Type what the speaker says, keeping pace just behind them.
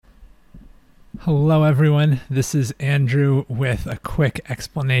Hello, everyone. This is Andrew with a quick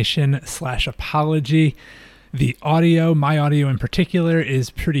explanation/apology. The audio, my audio in particular, is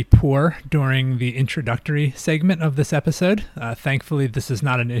pretty poor during the introductory segment of this episode. Thankfully, this is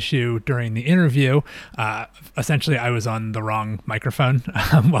not an issue during the interview. Essentially, I was on the wrong microphone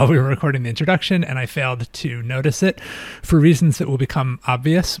while we were recording the introduction, and I failed to notice it. For reasons that will become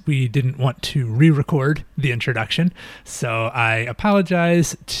obvious, we didn't want to re-record the introduction. So I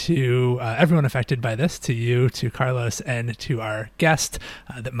apologize to everyone affected by this, to you, to Carlos, and to our guest,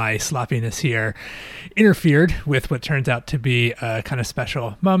 that my sloppiness here interfered with what turns out to be a kind of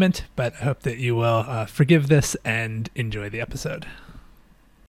special moment, but I hope that you will forgive this and enjoy the episode.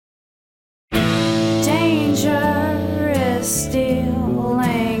 Danger is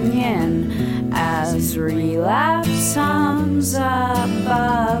stealing in as relapse hums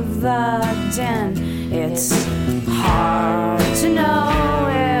above the din. It's hard to know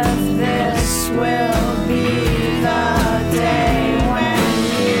if this will be the day when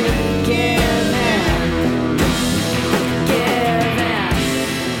you give in.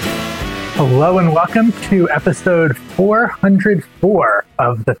 Hello and welcome to episode 404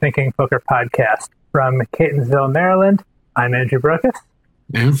 of the Thinking Poker Podcast. From Catonsville, Maryland, I'm Andrew Brokus.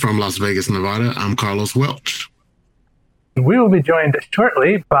 And from Las Vegas, Nevada, I'm Carlos Welch. We will be joined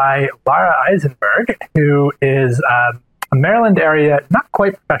shortly by Lara Eisenberg, who is a Maryland area, not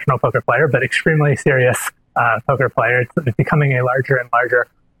quite professional poker player, but extremely serious poker player. It's becoming a larger and larger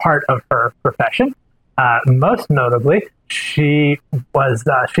part of her profession. Most notably, she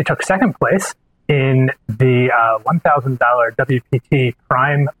took second place in the $1,000 WPT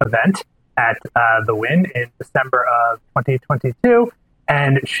Prime event at the Win in December of 2022.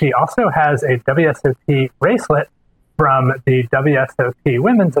 And she also has a WSOP bracelet from the WSOP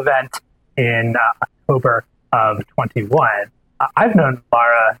women's event in October of 21. I've known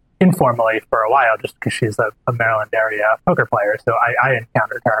Lara informally for a while just because she's a Maryland area poker player. So I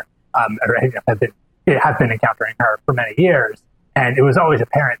encountered her, or have been encountering her for many years. And it was always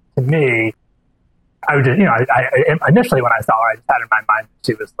apparent to me. I would just, I initially when I saw her, I just had in my mind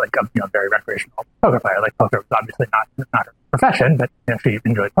she was like a very recreational poker player. Like poker was obviously not her profession, but she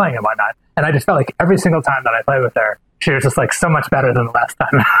enjoyed playing and whatnot. And I just felt like every single time that I played with her, she was just like so much better than the last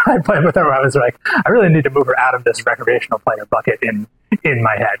time I played with her. Where I was like, I really need to move her out of this recreational player bucket in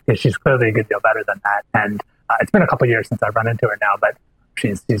my head because she's clearly a good deal better than that. And it's been a couple years since I've run into her now, but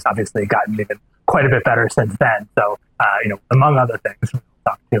she's obviously gotten even quite a bit better since then. So among other things, we'll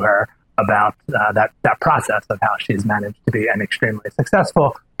talk to her about that process of how she's managed to be an extremely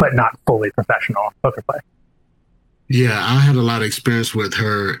successful but not fully professional poker player. Yeah, I had a lot of experience with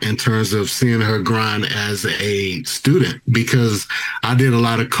her in terms of seeing her grind as a student because I did a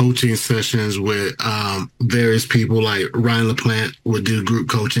lot of coaching sessions with various people. Like Ryan LaPlante would do group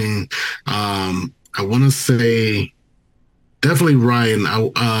coaching. I want to say definitely Ryan.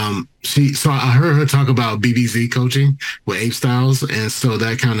 I heard her talk about BBZ coaching with Ape Styles, and so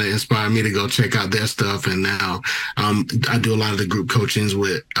that kind of inspired me to go check out their stuff. And now I do a lot of the group coachings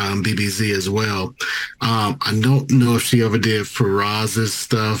with BBZ as well. I don't know if she ever did Faraz's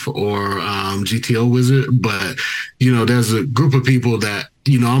stuff or GTO Wizard, but there's a group of people that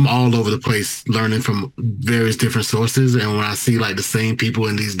I'm all over the place learning from various different sources. And when I see like the same people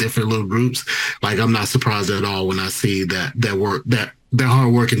in these different little groups, like I'm not surprised at all when I see that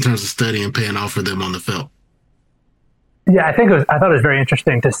hard work in terms of studying paying off for them on the field. Yeah, I thought it was very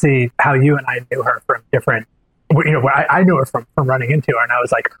interesting to see how you and I knew her from different, I knew her from running into her, and I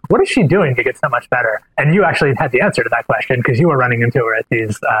was like, what is she doing to get so much better? And you actually had the answer to that question because you were running into her at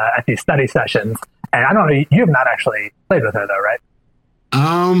these study sessions. And I don't know, you have not actually played with her though, right?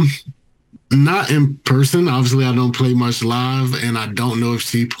 Not in person. Obviously, I don't play much live, and I don't know if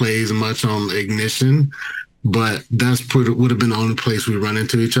she plays much on Ignition. But would have been the only place we run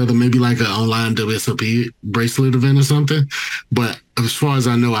into each other. Maybe like an online WSOP bracelet event or something. But as far as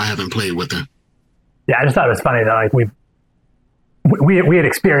I know, I haven't played with her. Yeah, I just thought it was funny that like we had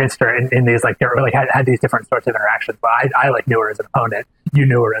experienced her in these like had these different sorts of interactions. But I like knew her as an opponent. You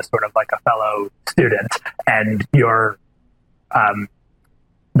knew her as sort of like a fellow student, and your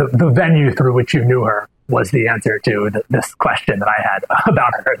the venue through which you knew her was the answer to this question that I had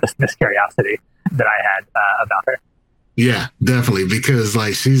about her, this curiosity that I had about her. Yeah, definitely. Because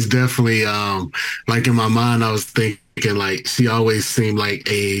like, she's definitely, like in my mind, I was thinking like, she always seemed like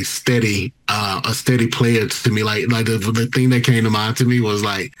a steady player to me. Like the thing that came to mind to me was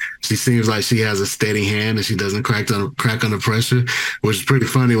like, she seems like she has a steady hand and she doesn't crack under pressure, which is pretty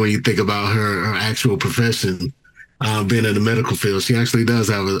funny when you think about her actual profession, being in the medical field. She actually does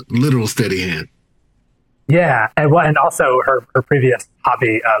have a literal steady hand. Yeah, and also her previous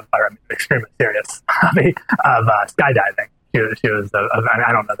hobby of, or extremely serious hobby of skydiving. She was I mean,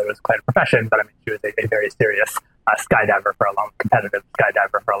 I don't know that it was quite a profession, but I mean, she was a very serious competitive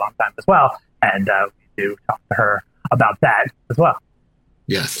skydiver for a long time as well. And we do talk to her about that as well.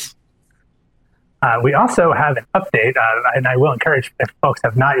 Yes. We also have an update, and I will encourage, if folks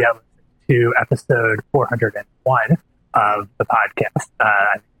have not yet listened to episode 401 of the podcast,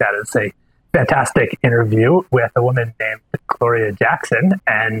 I think that is a fantastic interview with a woman named Gloria Jackson,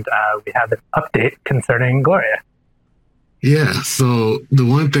 and we have an update concerning Gloria. Yeah, so the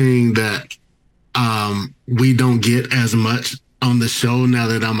one thing that we don't get as much on the show now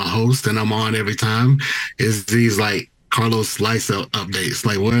that I'm a host and I'm on every time is these like Carlos Slice updates.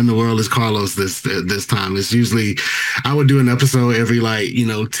 Like, where in the world is Carlos this time? It's usually, I would do an episode every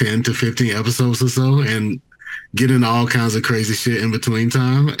 10 to 15 episodes or so, and get into all kinds of crazy shit in between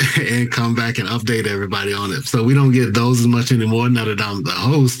time and come back and update everybody on it. So we don't get those as much anymore now that I'm the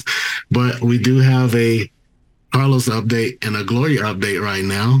host, but we do have a Carlos update and a Gloria update right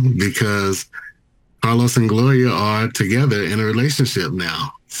now, because Carlos and Gloria are together in a relationship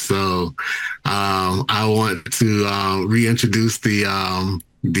now. So I want to reintroduce the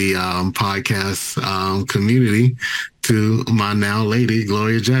podcast community to my now lady,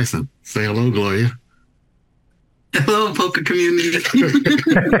 Gloria Jackson. Say hello, Gloria. Hello, poker community.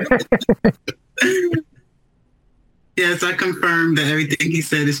 Yes, I confirm that everything he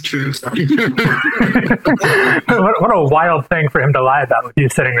said is true. What a wild thing for him to lie about with you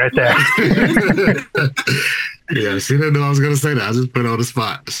sitting right there. Yeah, she didn't know I was going to say that. I just put her on the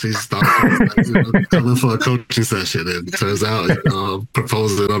spot. She started coming for a coaching session, and turns out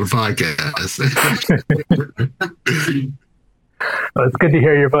proposed it on the podcast. Well, it's good to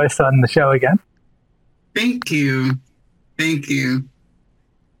hear your voice on the show again. Thank you. Thank you.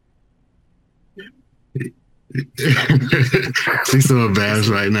 She's so embarrassed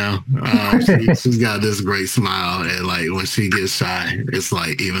right now. She's got this great smile, and when she gets shy, it's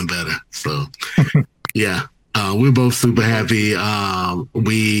even better. So, yeah, we're both super happy.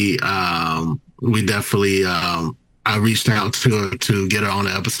 We definitely. I reached out to her to get her on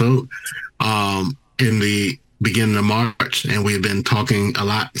the episode in the beginning of March, and we've been talking a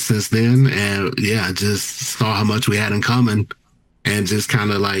lot since then. And yeah, just saw how much we had in common, and just kind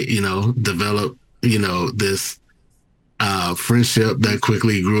of develop this friendship that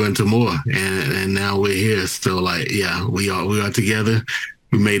quickly grew into more, and now we're here. So we are together.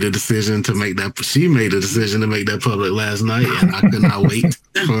 We made a decision to make that. She made a decision to make that public last night, and I could not wait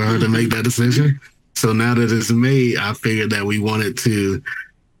for her to make that decision. So now that it's made, I figured that we wanted to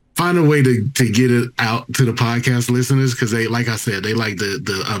find a way to get it out to the podcast listeners, because they, like I said, they like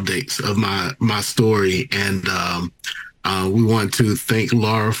the updates of my story. And we want to thank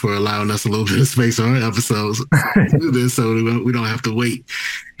Lara for allowing us a little bit of space on our episodes to do this, so we don't have to wait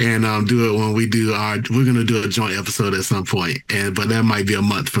and do it when we do we're going to do a joint episode at some point, but that might be a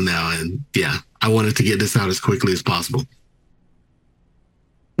month from now. And yeah, I wanted to get this out as quickly as possible.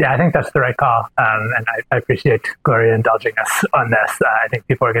 Yeah, I think that's the right call. And I appreciate Gloria indulging us on this. I think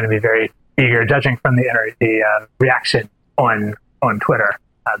people are going to be very eager, judging from the reaction on Twitter.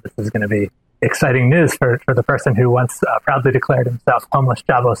 This is going to be exciting news for the person who once proudly declared himself homeless,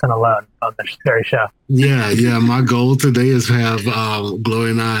 jobless, and alone on this very show. Yeah. My goal today is to have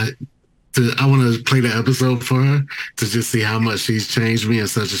Gloria and I want to play the episode for her to just see how much she's changed me in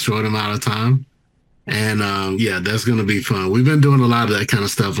such a short amount of time. And that's going to be fun. We've been doing a lot of that kind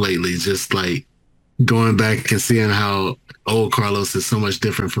of stuff lately, just going back and seeing how old Carlos is so much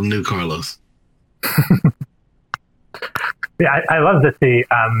different from new Carlos. Yeah, I love that the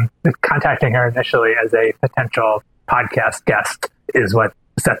contacting her initially as a potential podcast guest is what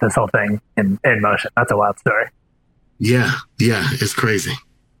set this whole thing in motion. That's a wild story. Yeah, it's crazy.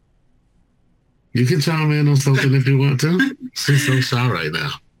 You can chime in on something if you want to. She's so shy right now.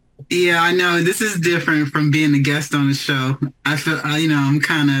 Yeah, I know. This is different from being a guest on the show. I feel, I'm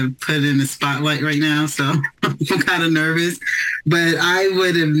kind of put in the spotlight right now, so I'm kind of nervous. But I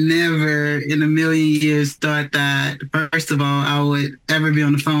would have never in a million years thought that, first of all, I would ever be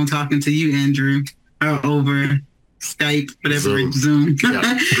on the phone talking to you, Andrew, or over Skype, whatever, Zoom.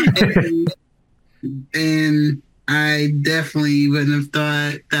 Yeah. and I definitely wouldn't have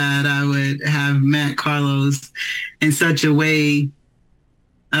thought that I would have met Carlos in such a way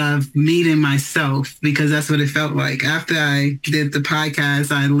of meeting myself, because that's what it felt like. After I did the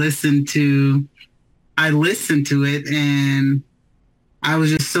podcast, I listened to it, and I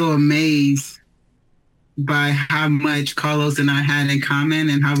was just so amazed by how much Carlos and I had in common,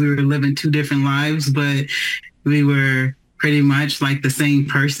 and how we were living two different lives, but we were pretty much like the same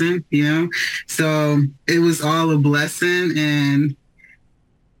person, you know? So it was all a blessing. And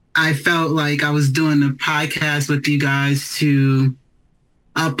I felt like I was doing a podcast with you guys to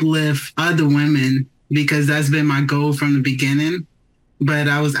uplift other women because that's been my goal from the beginning. But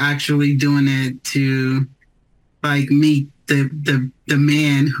I was actually doing it to like meet the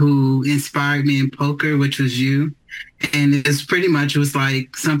man who inspired me in poker, which was you. And it's pretty much, it was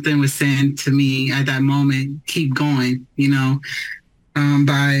like something was saying to me at that moment, keep going, you know,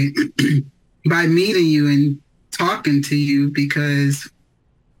 by by meeting you and talking to you, because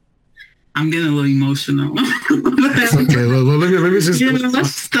I'm getting a little emotional. It's okay. Well, let me just. You know,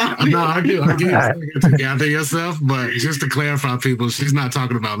 stop it. No, I give you a second to gather yourself, but just to clarify, people, she's not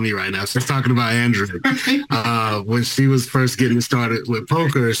talking about me right now. She's talking about Andrew. When she was first getting started with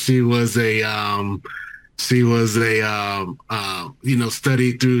poker, she was a studied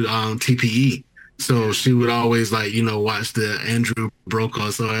through TPE. So she would always watch the Andrew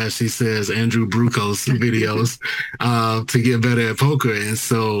Brokos, or as she says, Andrew Brukos videos to get better at poker. And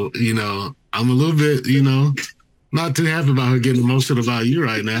so, I'm a little bit, not too happy about her getting emotional about you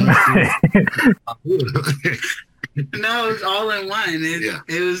right now. No, it's all in one.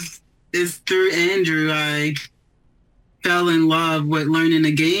 It's through Andrew I fell in love with learning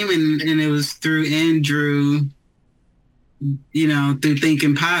the game, and it was through Andrew, through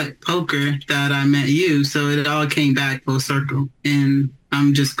thinking poker that I met you. So it all came back full circle, and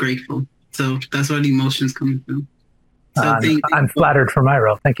I'm just grateful. So that's where the emotions come from. So I'm flattered for my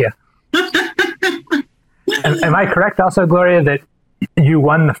role. Thank you. Am I correct also, Gloria, that you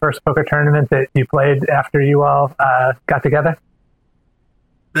won the first poker tournament that you played after you all got together?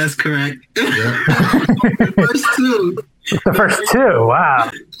 That's correct. Yeah. The first two. The first two, wow.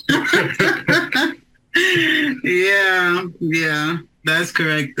 Yeah, that's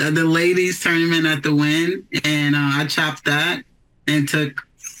correct. The ladies tournament at the Win, and I chopped that and took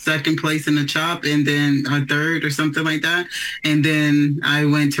second place in the chop, and then a third or something like that. And then I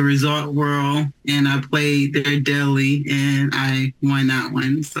went to Resort World and I played there daily, and I won that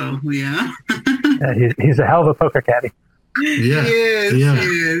one. So yeah. He's a hell of a poker caddy. Yeah,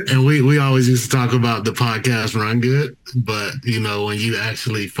 yes. And we always used to talk about the podcast Run Good, but when you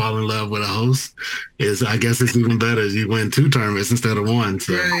actually fall in love with a host, I guess it's even better. You win 2 tournaments instead of 1.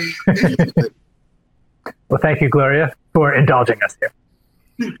 So. Right. Well, thank you, Gloria, for indulging us here.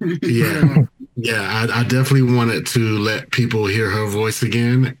 Yeah. I definitely wanted to let people hear her voice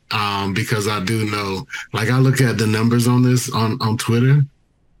again, because I do know, I look at the numbers on this on Twitter,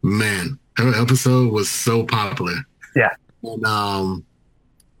 man, her episode was so popular. Yeah. And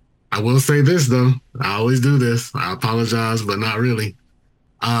I will say this, though. I always do this. I apologize, but not really.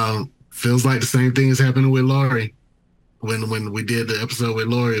 Feels like the same thing is happening with Laurie. When we did the episode with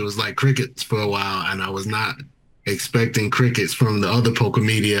Laurie, it was like crickets for a while, and I was not expecting crickets from the other poker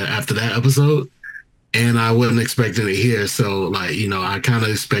media after that episode, and I wasn't expecting it here. So, I kind of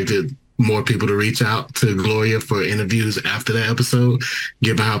expected more people to reach out to Gloria for interviews after that episode,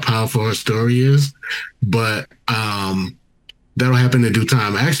 given how powerful her story is. But that'll happen in due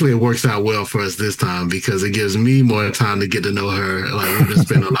time. Actually, it works out well for us this time because it gives me more time to get to know her. We've been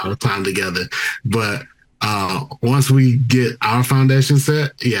spending a lot of time together. But once we get our foundation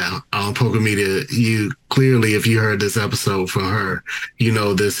set, on Poker Media, you clearly, if you heard this episode from her,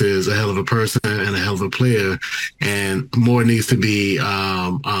 this is a hell of a person and a hell of a player, and more needs to be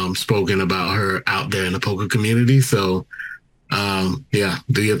spoken about her out there in the poker community. So,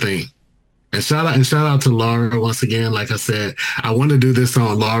 do your thing. And shout out to Lara once again. Like I said, I want to do this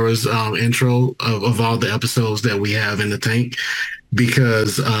on Lara's intro of all the episodes that we have in the tank,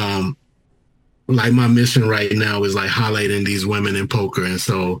 because my mission right now is highlighting these women in poker. And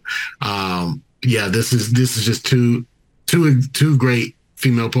so, this is just two great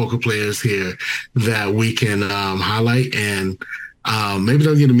female poker players here that we can highlight, and maybe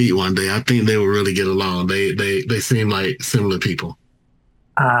they'll get to meet one day. I think they will really get along. They seem like similar people.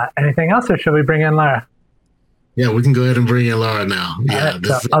 Anything else, or should we bring in Lara? Yeah, we can go ahead and bring in Lara now. Yeah,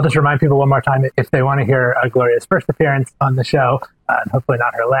 so I'll just remind people one more time, if they want to hear Gloria's first appearance on the show, and hopefully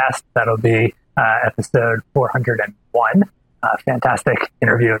not her last, that'll be episode 401. Fantastic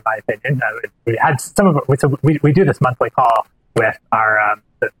interview, in my opinion. We had some of it. So we do this monthly call with our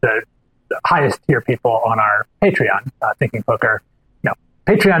the highest tier people on our Patreon, Thinking Poker.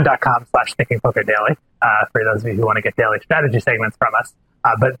 Patreon.com/thinkingpokerdaily for those of you who want to get daily strategy segments from us.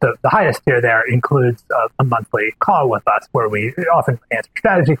 But the highest tier there includes a monthly call with us where we often answer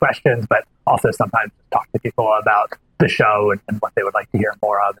strategy questions, but also sometimes talk to people about the show and what they would like to hear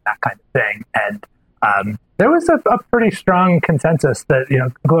more of and that kind of thing. And there was a pretty strong consensus that,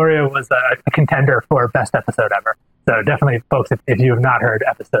 Gloria was a contender for best episode ever. So definitely, folks, if you have not heard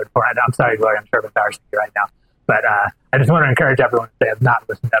episode 4, I'm sorry, Gloria, I'm sure I'm embarrassing you right now, but I just want to encourage everyone, if they have not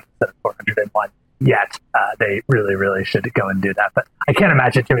listened to episode 401 yet, they really, really should go and do that. But I can't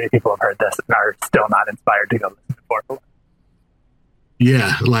imagine too many people have heard this and are still not inspired to go listen to 401.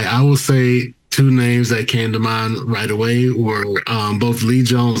 Yeah, like I will say 2 names that came to mind right away were both Lee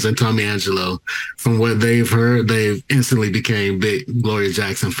Jones and Tommy Angelo. From what they've heard, they've instantly became big Gloria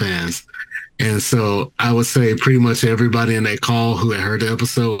Jackson fans. And so I would say pretty much everybody in that call who had heard the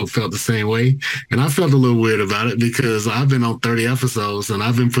episode felt the same way. And I felt a little weird about it because I've been on 30 episodes and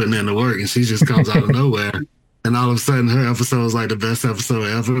I've been putting in the work, and she just comes out of nowhere. And all of a sudden her episode is like the best episode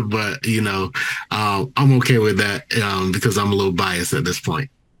ever. But, you know, I'm okay with that because I'm a little biased at this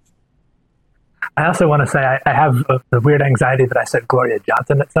point. I also want to say I have the weird anxiety that I said Gloria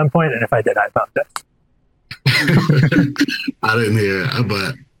Johnson at some point, and if I did, I apologize. I didn't hear it,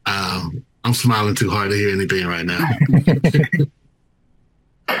 but I'm smiling too hard to hear anything right now.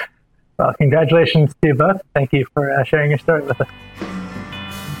 Well, congratulations to you both. Thank you for sharing your story with us.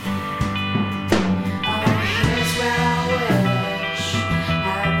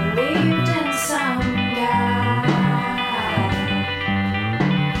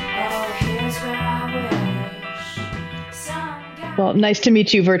 Well, nice to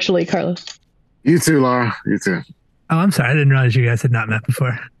meet you virtually, Carlos. You too, Lara. You too. Oh, I'm sorry. I didn't realize you guys had not met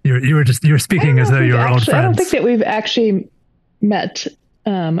before. You were speaking as though you were old friends. I don't think that we've actually met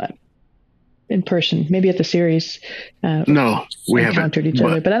in person. Maybe at the series. No, we haven't encountered each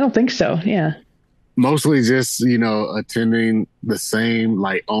other, but I don't think so. Yeah. Mostly just, attending the same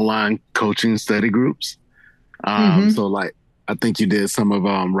like online coaching study groups. So like, I think you did some of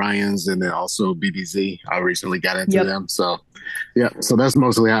Ryan's and then also BBZ. I recently got into them. So yeah, so that's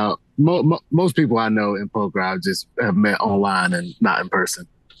mostly how most people I know in poker I just have met online and not in person.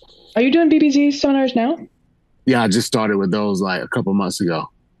 Are you doing BBZ seminars now? Yeah, I just started with those like a couple months ago.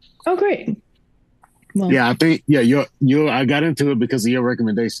 Oh, great. Well, yeah, I think I got into it because of your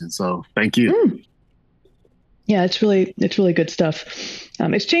recommendation. So thank you. Yeah, it's really good stuff.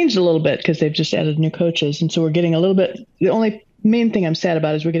 It's changed a little bit because they've just added new coaches, and so we're getting a little bit. The only main thing I'm sad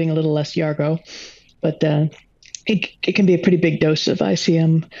about is we're getting a little less Yargo, but it can be a pretty big dose of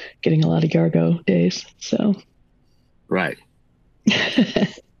ICM. Getting a lot of Yargo days. So right.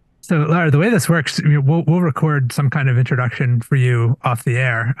 So, Lara, the way this works, we'll record some kind of introduction for you off the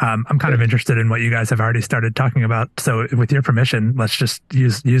air. I'm kind of interested in what you guys have already started talking about. So, with your permission, let's just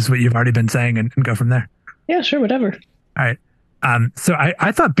use what you've already been saying and go from there. Yeah, sure, whatever. All right. So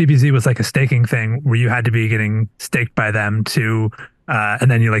I thought BBZ was like a staking thing where you had to be getting staked by them to,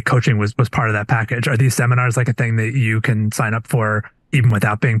 and then you like coaching was part of that package. Are these seminars like a thing that you can sign up for even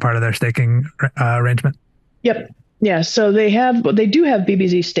without being part of their staking arrangement? Yep. Yeah. So they do have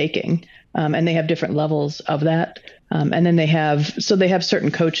BBZ staking, and they have different levels of that. And then they have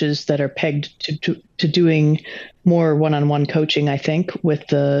certain coaches that are pegged to doing more one-on-one coaching, I think, with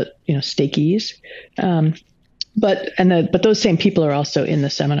the stakees. But those same people are also in the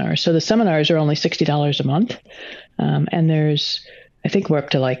seminar. So the seminars are only $60 a month. And I think we're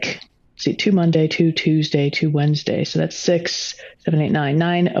up to 2 Monday, 2 Tuesday, 2 Wednesday. So that's 6, 7, 8,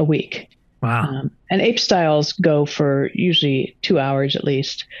 9 a week. Wow. And ape styles go for usually 2 hours at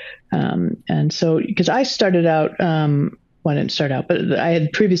least. And so, because I started out, I didn't start out, but I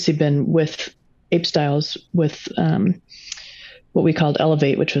had previously been with ape styles with what we called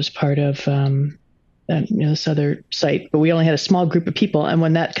Elevate, which was part of this other site, but we only had a small group of people. And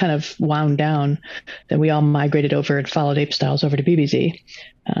when that kind of wound down, then we all migrated over and followed ape styles over to BBZ.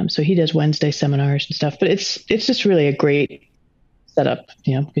 So he does Wednesday seminars and stuff, but it's just really a great setup,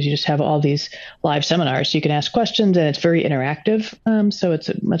 because you just have all these live seminars, so you can ask questions and it's very interactive. So it's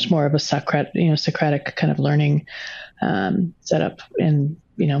much more of a Socratic kind of learning setup. And,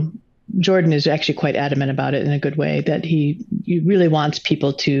 Jordan is actually quite adamant about it in a good way, that he really wants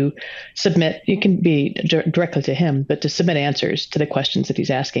people to submit. It can be directly to him, but to submit answers to the questions that he's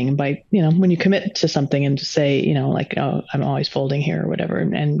asking. And by, when you commit to something and to say, oh, I'm always folding here or whatever,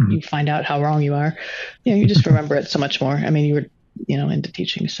 and you find out how wrong you are, you just remember it so much more. I mean, you were, into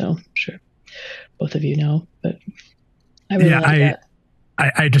teaching, so I'm sure both of you know, but I really like that.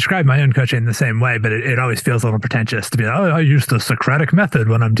 I describe my own coaching the same way, but it always feels a little pretentious to be like, I use the Socratic method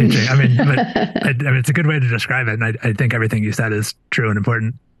when I'm teaching. I mean, it's a good way to describe it. And I think everything you said is true and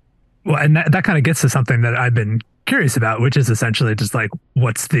important. Well, and that kind of gets to something that I've been curious about, which is essentially just like,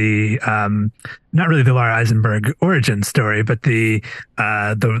 what's the not really the Lara Eisenberg origin story, but the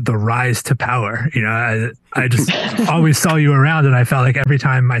rise to power. You know, I just always saw you around, and I felt like every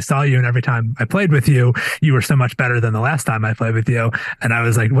time I saw you and every time I played with you, you were so much better than the last time I played with you. And I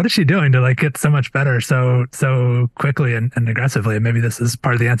was like, what is she doing to like get so much better so quickly and aggressively? And maybe this is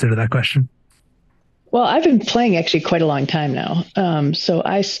part of the answer to that question. Well, I've been playing actually quite a long time now. So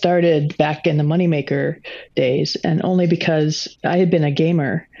I started back in the Moneymaker days, and only because I had been a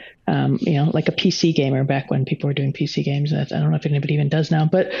gamer, like a PC gamer back when people were doing PC games. I don't know if anybody even does now,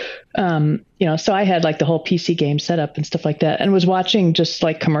 but, so I had like the whole PC game set up and stuff like that, and was watching just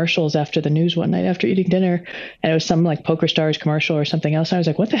like commercials after the news one night after eating dinner. And it was some like PokerStars commercial or something else. And I was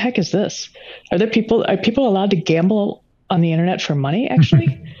like, what the heck is this? Are people allowed to gamble on the internet for money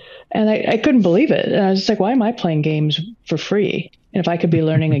actually? And I couldn't believe it. And I was just like, why am I playing games for free? And if I could be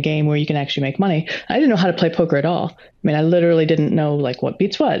learning a game where you can actually make money, I didn't know how to play poker at all. I mean, I literally didn't know like what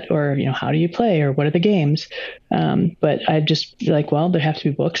beats what, or, how do you play, or what are the games? But I just like, well, there have to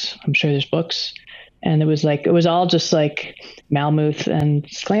be books. I'm sure there's books. And it was all just like Malmuth and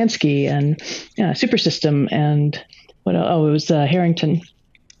Sklansky and Super System and it was Harrington.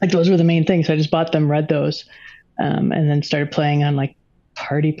 Like those were the main things. So I just bought them, read those, and then started playing on like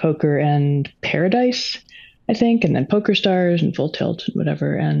Party Poker and Paradise, I think, and then PokerStars and Full Tilt and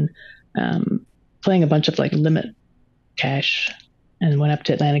whatever, and playing a bunch of like limit cash, and went up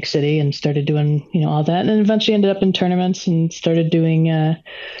to Atlantic City and started doing all that, and then eventually ended up in tournaments and started doing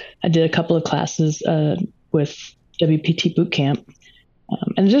I did a couple of classes with WPT Boot Camp,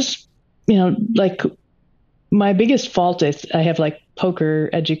 and just like my biggest fault is I have like poker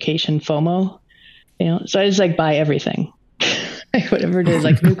education FOMO, so I just like buy everything. Like whatever it is,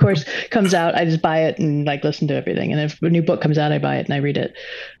 like new course comes out, I just buy it and like listen to everything. And if a new book comes out, I buy it and I read it.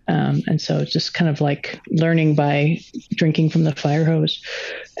 And so it's just kind of like learning by drinking from the fire hose.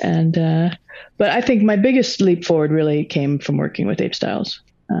 And but I think my biggest leap forward really came from working with Ape Styles,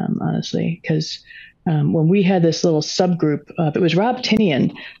 honestly, because when we had this little subgroup, it was Rob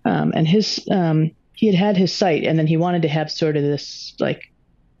Tinian, and his he had his site, and then he wanted to have sort of this like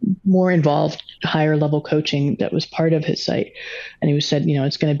more involved, higher level coaching that was part of his site. And he said,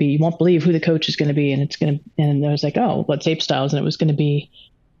 it's going to be, you won't believe who the coach is going to be. And I was like, oh, what's Ape Styles? And it was going to be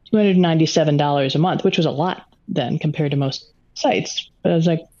 $297 a month, which was a lot then compared to most sites. But I was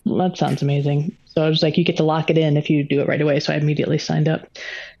like, well, that sounds amazing. So I was like, you get to lock it in if you do it right away. So I immediately signed up,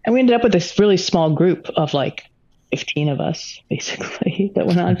 and we ended up with this really small group of like 15 of us basically that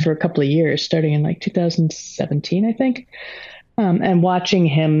went on for a couple of years, starting in like 2017, I think. And watching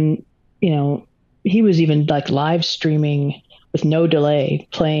him, he was even like live streaming with no delay,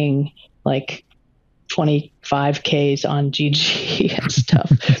 playing like 25Ks on GG and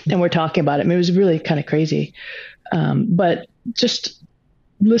stuff. And we're talking about it. I mean, it was really kind of crazy. But just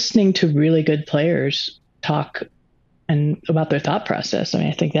listening to really good players talk and about their thought process. I mean,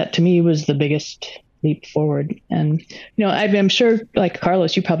 I think that to me was the biggest leap forward. And I'm sure, like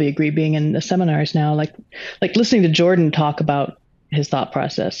Carlos, you probably agree, being in the seminars now, like listening to Jordan talk about his thought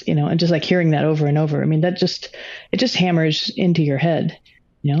process, and just like hearing that over and over. I mean, it just hammers into your head,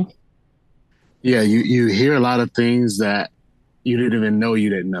 Yeah, you hear a lot of things that you didn't even know you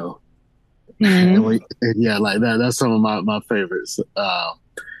didn't know. Mm-hmm. Like that. That's some of my favorites.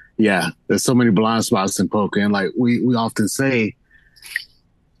 There's so many blind spots in poker, and like we often say,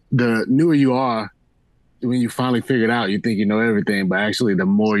 the newer you are, when you finally figure it out, you think you know everything, but actually the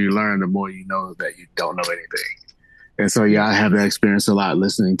more you learn, the more you know that you don't know anything. And so, I have that experience a lot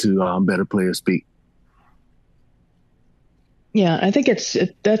listening to better players speak. Yeah, I think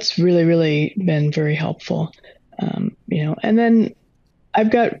that's really, really been very helpful. And then I've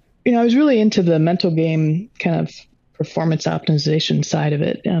got, I was really into the mental game kind of performance optimization side of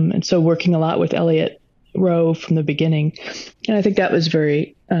it. And so working a lot with Elliot Rowe from the beginning. And I think that was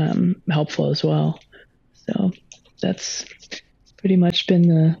very helpful as well. So that's pretty much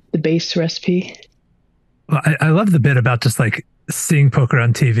been the base recipe. Well, I love the bit about just like seeing poker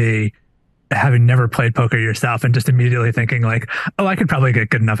on TV, having never played poker yourself, and just immediately thinking like, oh, I could probably get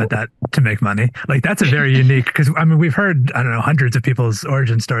good enough at that to make money. Like that's a very unique, because I mean, we've heard, I don't know, hundreds of people's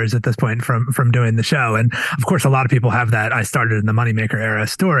origin stories at this point from doing the show. And of course, a lot of people have that I started in the Moneymaker era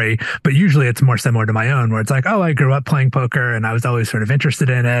story, but usually it's more similar to my own, where it's like, oh, I grew up playing poker and I was always sort of interested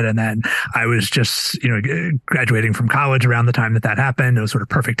in it. And then I was just, graduating from college around the time that happened. It was sort of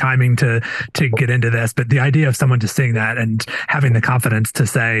perfect timing to get into this. But the idea of someone just seeing that and having the confidence to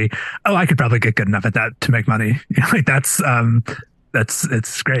say, oh, I could probably get good enough at that to make money, like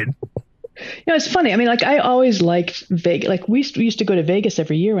it's great. It's funny. I mean, like I always liked Vegas. Like we used to go to Vegas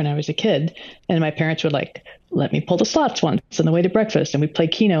every year when I was a kid, and my parents would like let me pull the slots once on the way to breakfast, and we play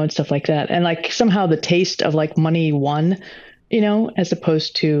Keno and stuff like that. And like somehow the taste of like money won, as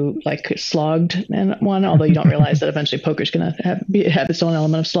opposed to like slogged and one. Although you don't realize that eventually poker's gonna have its own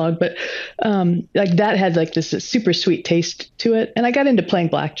element of slog, but like that had like this super sweet taste to it. And I got into playing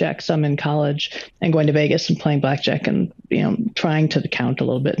blackjack some in college and going to Vegas and playing blackjack and trying to count a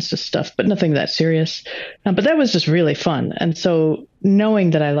little bit and stuff, but nothing that serious. But that was just really fun. And so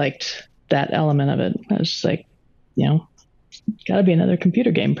knowing that I liked that element of it, I was just like, got to be another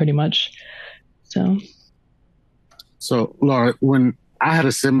computer game, pretty much. So, Laura, when I had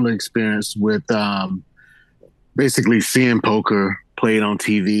a similar experience with basically seeing poker played on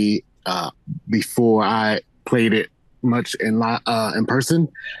TV before I played it much in person.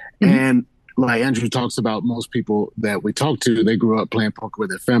 Mm-hmm. And like Andrew talks about, most people that we talk to, they grew up playing poker with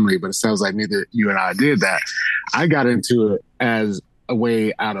their family, but it sounds like neither you and I did that. I got into it as a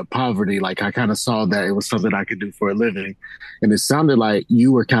way out of poverty. Like I kind of saw that it was something I could do for a living. And it sounded like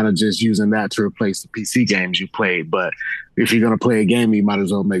you were kind of just using that to replace the PC games you played. But if you're going to play a game, you might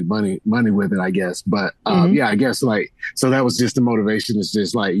as well make money with it, I guess. But yeah, I guess like, so that was just the motivation. It's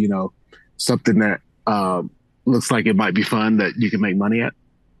just like, something that looks like it might be fun that you can make money at.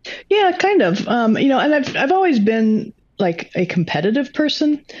 Yeah, kind of. And I've always been like a competitive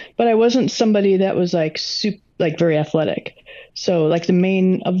person, but I wasn't somebody that was like very athletic. So like the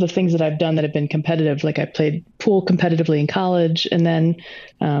main of the things that I've done that have been competitive, like I played pool competitively in college. And then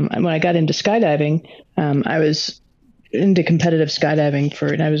when I got into skydiving, I was into competitive skydiving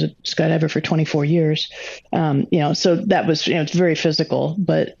and I was a skydiver for 24 years. So that was, it's very physical,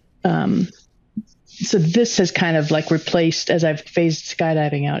 but so this has kind of like replaced, as I've phased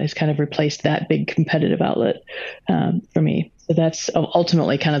skydiving out, has kind of replaced that big competitive outlet for me. So that's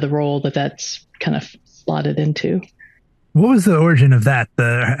ultimately kind of the role that's kind of slotted into. What was the origin of that?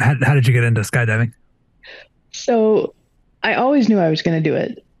 How did you get into skydiving? So I always knew I was going to do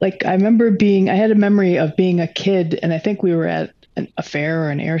it. Like I remember I had a memory of being a kid, and I think we were at a fair or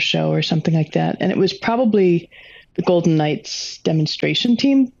an air show or something like that. And it was probably the Golden Knights demonstration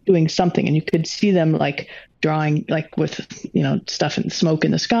team doing something, and you could see them like drawing like with, stuff and smoke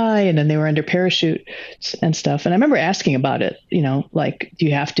in the sky, and then they were under parachute and stuff. And I remember asking about it, like, do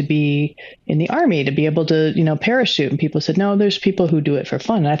you have to be in the Army to be able to, parachute? And people said, no, there's people who do it for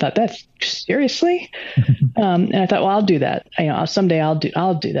fun. And I thought, that's seriously? And I thought, well, I'll do that. Someday I'll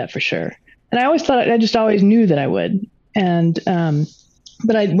do that for sure. And I just always knew that I would. And,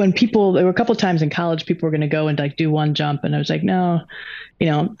 but there were a couple of times in college, people were going to go and like do one jump. And I was like, no,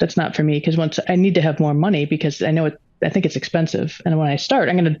 that's not for me. Because once I need to have more money, because I think it's expensive. And when I start,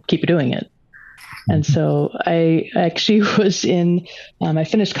 I'm going to keep doing it. And so I actually was I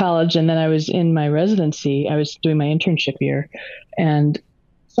finished college, and then I was in my residency. I was doing my internship year, and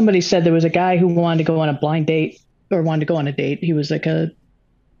somebody said there was a guy who wanted to go on a blind date, or wanted to go on a date. He was like a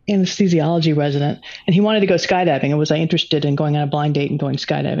anesthesiology resident, and he wanted to go skydiving. And was I interested in going on a blind date and going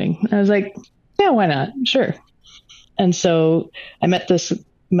skydiving? And I was like, yeah, why not? Sure. And so I met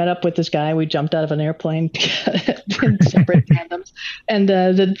up with this guy. We jumped out of an airplane in separate tandems, and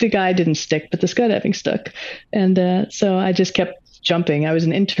the guy didn't stick, but the skydiving stuck. And so I just kept jumping. I was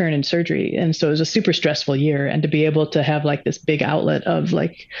an intern in surgery, and so it was a super stressful year. And to be able to have like this big outlet of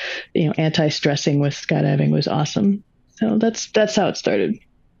like, anti-stressing with skydiving was awesome. So that's how it started.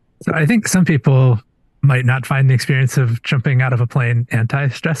 So I think some people might not find the experience of jumping out of a plane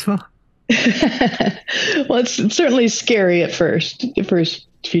anti-stressful. Well, it's certainly scary at first, the first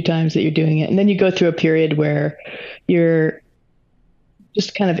few times that you're doing it. And then you go through a period where you're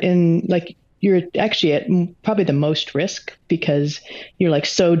just kind of you're actually at probably the most risk, because you're like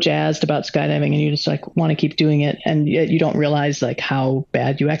so jazzed about skydiving and you just like want to keep doing it. And yet you don't realize like how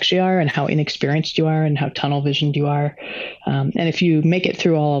bad you actually are and how inexperienced you are and how tunnel visioned you are. And if you make it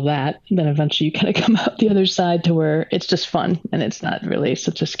through all of that, then eventually you kind of come out the other side to where it's just fun and it's not really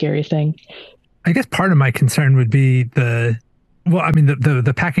such a scary thing. I guess part of my concern would be the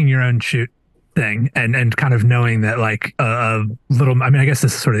packing your own chute thing, and kind of knowing that like a little, I guess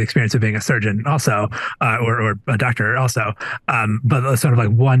this is sort of the experience of being a surgeon also, or a doctor also, but sort of like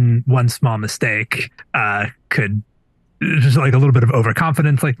one small mistake could just like a little bit of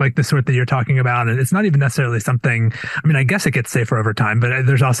overconfidence, like the sort that you're talking about. And it's not even necessarily something, I guess it gets safer over time, but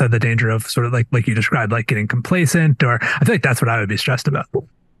there's also the danger of sort of like you described, like getting complacent, or I feel like that's what I would be stressed about.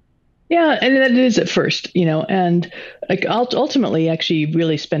 Yeah, and that is at first, and like ultimately, actually, you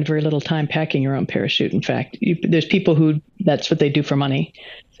really spend very little time packing your own parachute. In fact, there's people who that's what they do for money.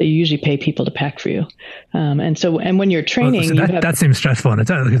 So They usually pay people to pack for you. And when you're training, so that seems stressful in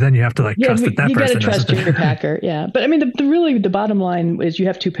itself, because then you have to trust that you person. You got to trust your packer. Yeah. But I mean, the bottom line is you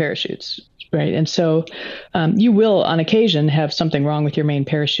have 2 parachutes, right? And so you will on occasion have something wrong with your main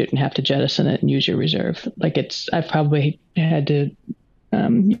parachute and have to jettison it and use your reserve. I've probably had to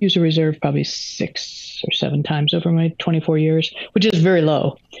use a reserve probably 6 or 7 times over my 24 years, which is very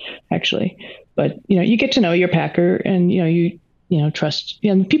low, actually. But you get to know your packer, and you trust.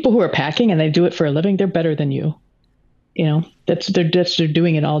 People who are packing and they do it for a living, they're better than you. They're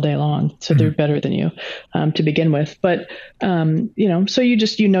doing it all day long, so they're better than you to begin with. But so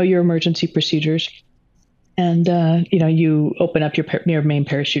you know your emergency procedures, and you open up your main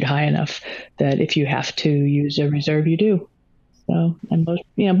parachute high enough that if you have to use a reserve, you do. So,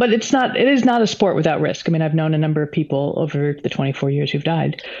 but it is not a sport without risk. I mean, I've known a number of people over the 24 years who've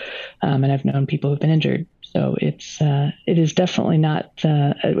died, and I've known people who've been injured. So it is definitely not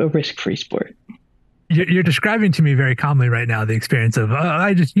a risk-free sport. You're describing to me very calmly right now the experience of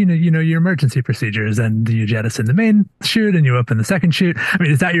I just your emergency procedures, and you jettison the main chute and you open the second chute. I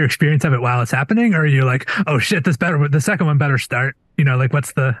mean, is that your experience of it while it's happening, or are you like, oh shit, the second one better start?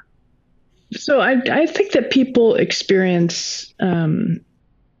 What's the? So I think that people experience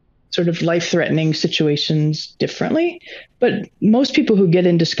sort of life-threatening situations differently, but most people who get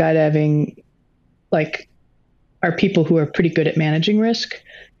into skydiving are people who are pretty good at managing risk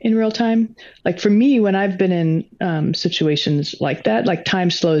in real time. Like for me, when I've been in situations like that,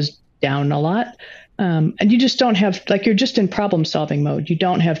 time slows down a lot. And you just don't have, you're just in problem solving mode. You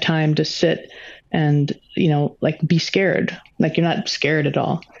don't have time to sit and, be scared. You're not scared at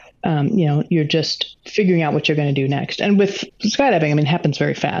all. You're just figuring out what you're going to do next. And with skydiving, it happens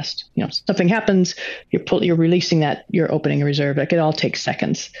very fast. Something happens, you're releasing that, you're opening a reserve. It all takes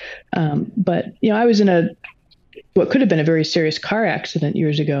seconds. But I was in what could have been a very serious car accident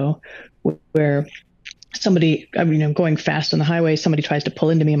years ago, where somebody, going fast on the highway, somebody tries to pull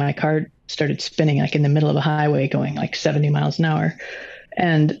into me, and my car started spinning in the middle of a highway going 70 miles an hour.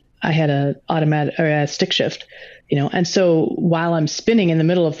 And I had a stick shift, and so while I'm spinning in the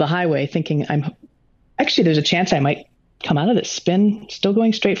middle of the highway thinking there's a chance I might come out of this spin still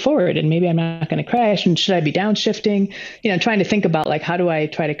going straight forward, and maybe I'm not going to crash, and should I be downshifting, trying to think about how do I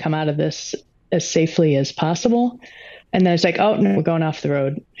try to come out of this as safely as possible. And then it's oh no, we're going off the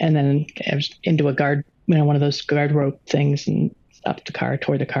road. And then I was into a guard, one of those guard rope things, and stopped the car,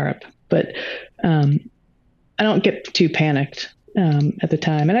 tore the car up. But I don't get too panicked at the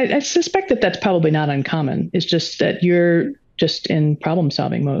time. And I suspect that that's probably not uncommon. It's just that you're just in problem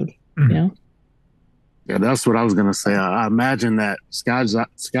solving mode, Yeah, that's what I was going to say. I imagine that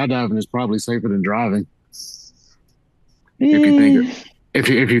skydiving is probably safer than driving. If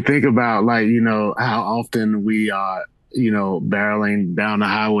you think about how often we are barreling down the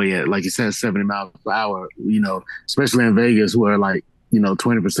highway at, like you said, 70 miles per hour, especially in Vegas where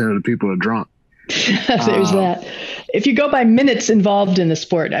 20% of the people are drunk. There's that. If you go by minutes involved in the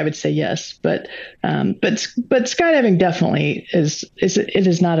sport, I would say yes, but skydiving definitely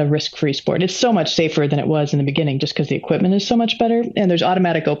is not a risk-free sport. It's so much safer than it was in the beginning, just because the equipment is so much better, and there's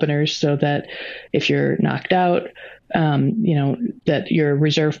automatic openers so that if you're knocked out, that your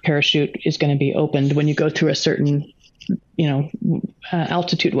reserve parachute is going to be opened when you go through a certain,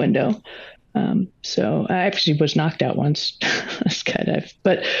 altitude window. So I actually was knocked out once, skydive,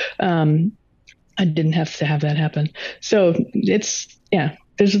 but I didn't have to have that happen. So there's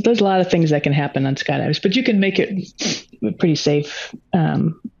a lot of things that can happen on skydives, but you can make it pretty safe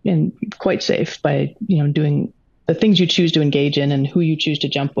and quite safe by doing the things you choose to engage in and who you choose to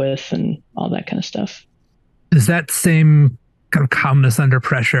jump with and all that kind of stuff. Does that same kind of calmness under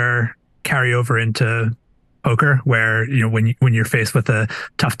pressure carry over into poker, where when you're faced with a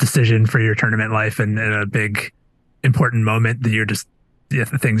tough decision for your tournament life and a big important moment, that you're just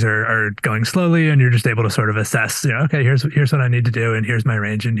things are going slowly and you're just able to sort of assess, okay, here's what I need to do, and here's my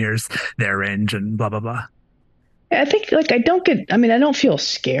range, and here's their range, and blah blah blah. I think I don't feel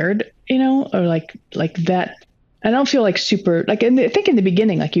scared, or like that. I don't feel super, I think in the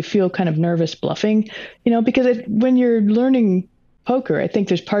beginning, you feel kind of nervous bluffing, because when you're learning poker, I think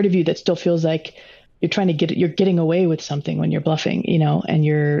there's part of you that still feels like you're getting away with something when you're bluffing,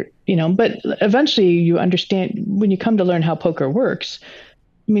 and but eventually you understand when you come to learn how poker works.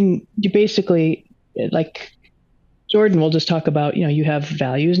 You basically, Jordan will just talk about, you have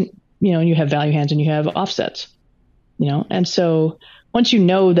values, and you have value hands and you have offsets, and so once you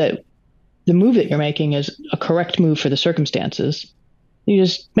know that the move that you're making is a correct move for the circumstances, you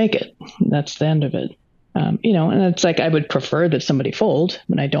just make it. That's the end of it. And it's I would prefer that somebody fold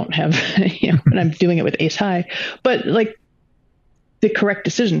when I don't have, when I'm doing it with ace high, but the correct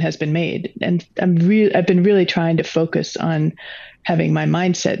decision has been made. And I've been really trying to focus on having my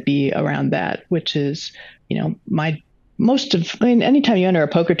mindset be around that, which is, anytime you enter a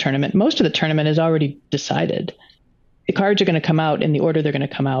poker tournament, most of the tournament is already decided. The cards are going to come out in the order they're going to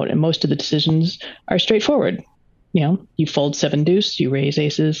come out, and most of the decisions are straightforward. You fold 7 deuce, you raise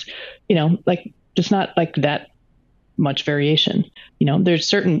aces, it's not like that much variation. There's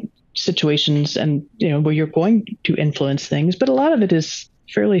certain situations and, where you're going to influence things, but a lot of it is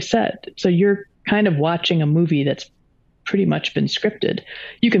fairly set. So you're kind of watching a movie that's pretty much been scripted.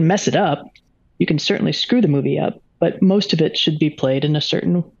 You can mess it up. You can certainly screw the movie up, but most of it should be played in a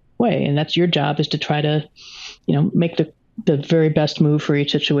certain way. And that's your job, is to try to, make the very best move for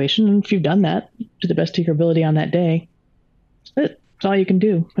each situation. And if you've done that to the best of your ability on that day, that's all you can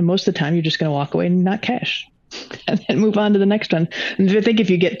do. And most of the time, you're just going to walk away and not cash and then move on to the next one. And I think if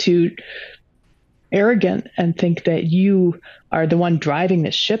you get too arrogant and think that you are the one driving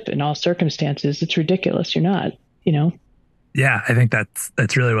this ship in all circumstances, it's ridiculous. You're not, Yeah, I think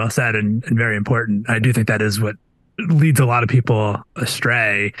that's really well said and very important. I do think that is what leads a lot of people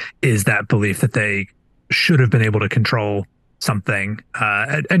astray, is that belief that they should have been able to control something.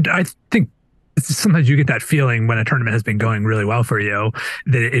 And I think sometimes you get that feeling when a tournament has been going really well for you,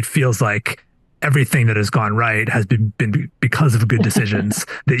 that it feels like everything that has gone right has been because of good decisions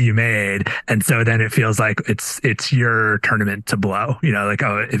that you made. And so then it feels like it's your tournament to blow,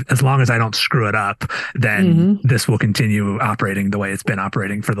 as long as I don't screw it up, then this will continue operating the way it's been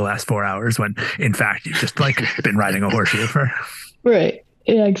operating for the last 4 hours, when in fact you've just been riding a horseshoe for. Right.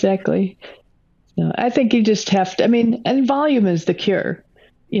 Yeah, exactly. I think you just have to, and volume is the cure,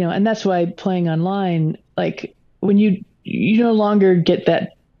 and that's why playing online, when you no longer get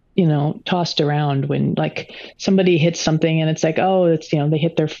that, tossed around when somebody hits something and it's they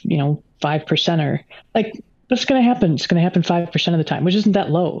hit their, 5%er. What's going to happen? It's going to happen 5% of the time, which isn't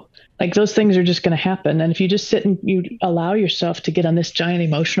that low. Those things are just going to happen. And if you just sit and you allow yourself to get on this giant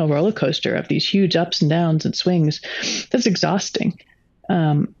emotional roller coaster of these huge ups and downs and swings, that's exhausting.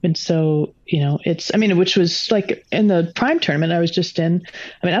 And so, which was in the prime tournament I was just in,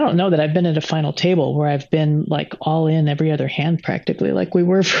 I don't know that I've been at a final table where I've been all in every other hand practically, like we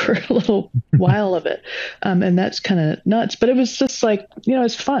were for a little while of it. And that's kind of nuts, but it was just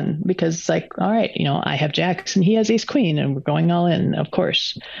it's fun because it's all right, I have jacks and he has ace queen and we're going all in, of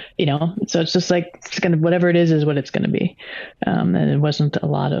course, so it's just it's going to, whatever it is what it's going to be. And it wasn't a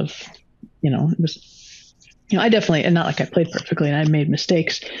lot of, it was, I definitely, and not like I played perfectly and I made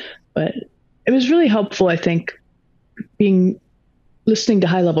mistakes, but it was really helpful, I think, listening to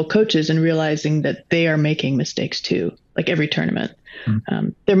high level coaches and realizing that they are making mistakes too, every tournament.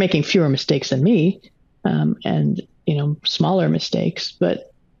 They're making fewer mistakes than me, and, smaller mistakes,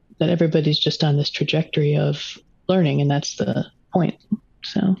 but that everybody's just on this trajectory of learning. And that's the point.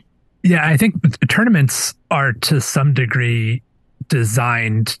 So, yeah, I think tournaments are to some degree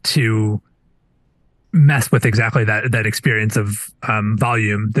designed to mess with exactly that experience of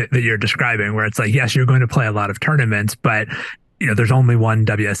volume that you're describing, where it's yes, you're going to play a lot of tournaments, but there's only one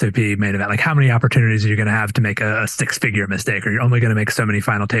WSOP main event. How many opportunities are you going to have to make a 6-figure mistake, or you're only going to make so many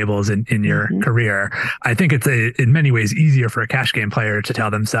final tables in your career? I think it's in many ways easier for a cash game player to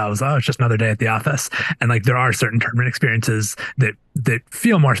tell themselves, oh, it's just another day at the office. And there are certain tournament experiences that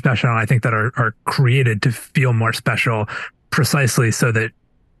feel more special, and I think that are created to feel more special precisely so that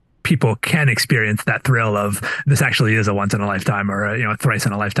people can experience that thrill of this actually is a once in a lifetime or a thrice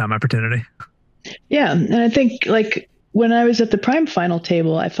in a lifetime opportunity. Yeah. And I think when I was at the prime final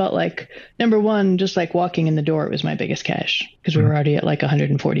table, I felt number one, just walking in the door, it was my biggest cash because we were already at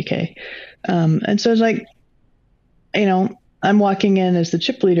 140K. And so it's I'm walking in as the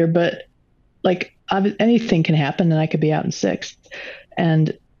chip leader, but anything can happen and I could be out in 6th.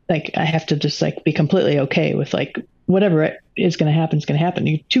 And I have to just be completely okay with whatever is going to happen is going to happen.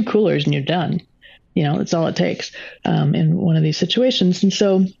 You 2 coolers and you're done. That's all it takes in one of these situations. And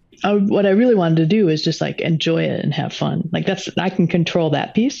so what I really wanted to do is just enjoy it and have fun. I can control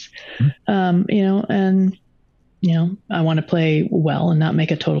that piece, and, I want to play well and not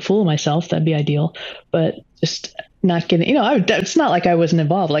make a total fool of myself. That'd be ideal, but just not getting, it's not like I wasn't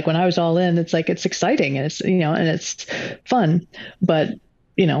involved. When I was all in, it's it's exciting and it's, and it's fun, but,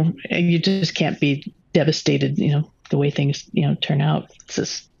 you just can't be devastated, the way things, turn out. It's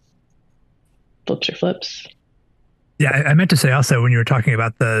just flips or flips. Yeah, I meant to say also when you were talking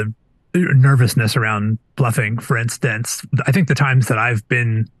about the nervousness around bluffing, for instance, I think the times that I've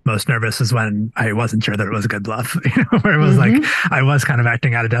been most nervous is when I wasn't sure that it was a good bluff, where it was I was kind of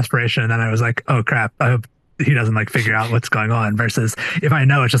acting out of desperation. And then I was oh crap, I hope he doesn't like figure out what's going on, versus if I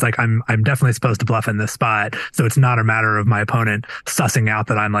know it's just like I'm definitely supposed to bluff in this spot, so it's not a matter of my opponent sussing out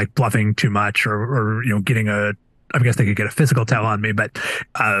that I'm like bluffing too much or getting a, I guess they could get a physical tell on me, but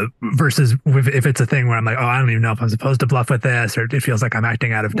versus if it's a thing where I'm like, oh, I don't even know if I'm supposed to bluff with this, or it feels like I'm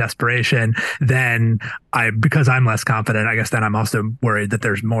acting out of desperation, then because I'm less confident, I guess then I'm also worried that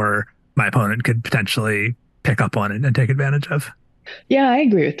there's more my opponent could potentially pick up on it and take advantage of. Yeah, I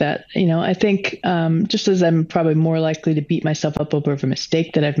agree with that. I think just as I'm probably more likely to beat myself up over a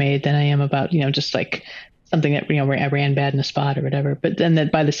mistake that I've made than I am about, just like something that, where I ran bad in a spot or whatever. But then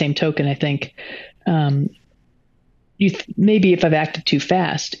that by the same token, I think maybe if I've acted too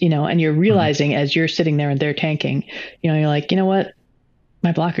fast, and you're realizing as you're sitting there and they're tanking, you're like, you know what,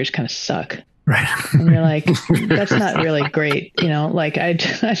 my blockers kind of suck. Right. And you're like, that's not really great. Like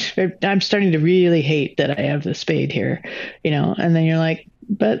I'm starting to really hate that I have the spade here, and then you're like,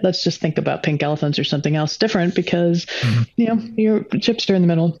 but let's just think about pink elephants or something else different because, your chips are in the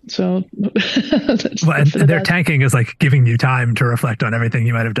middle. So well, and their tanking is like giving you time to reflect on everything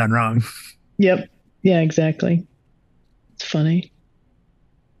you might have done wrong. Yep. Yeah, exactly. It's funny.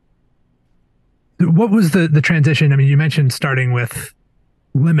 What was the transition? I mean, you mentioned starting with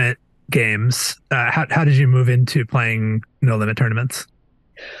limit games. How did you move into playing no limit tournaments?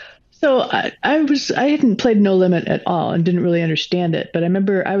 So I hadn't played No Limit at all and didn't really understand it. But I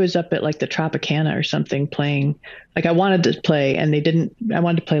remember I was up at like the Tropicana or something playing, like I wanted to play and I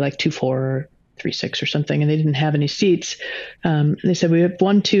wanted to play like 2-4 or 3-6 or something, and they didn't have any seats. They said, we have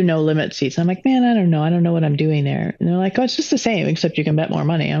 1-2 No Limit seats. I'm like, man, I don't know what I'm doing there. And they're like, oh, it's just the same, except you can bet more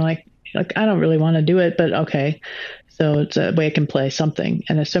money. I'm like, I don't really want to do it, but okay. So it's a way I can play something.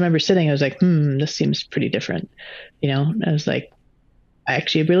 And so I remember sitting, I was like, this seems pretty different. I was like, I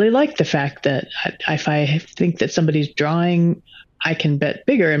actually really like the fact that if I think that somebody's drawing, I can bet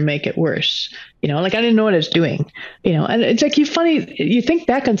bigger and make it worse. Like I didn't know what I was doing, and it's like you think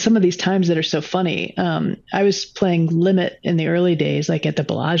back on some of these times that are so funny. I was playing limit in the early days, like at the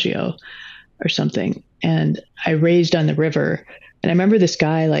Bellagio or something. And I raised on the river, and I remember this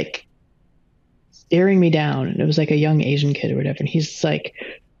guy like staring me down, and it was like a young Asian kid or whatever. And he's like,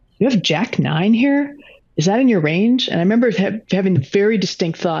 you have Jack 9 here? Is that in your range? And I remember having the very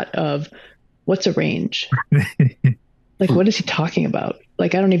distinct thought of, what's a range? Like, what is he talking about?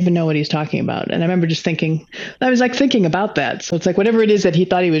 Like, I don't even know what he's talking about. And I remember just thinking about that. So it's like, whatever it is that he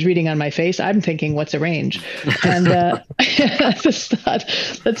thought he was reading on my face, I'm thinking, what's a range? And I just thought,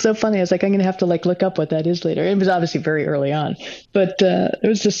 that's so funny. I was like, I'm going to have to like look up what that is later. It was obviously very early on, but it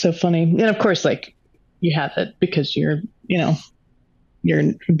was just so funny. And of course, like, you have it because you're a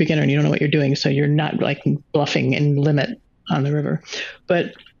beginner and you don't know what you're doing. So you're not like bluffing in limit on the river, but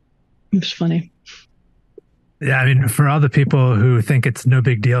it was funny. Yeah, I mean, for all the people who think it's no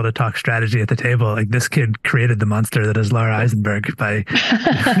big deal to talk strategy at the table, like this kid created the monster that is Lara Eisenberg by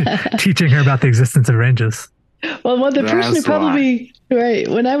teaching her about the existence of ranges. Well, the person who probably, right,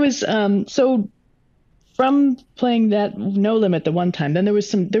 when I was, so from playing that No Limit the one time, then there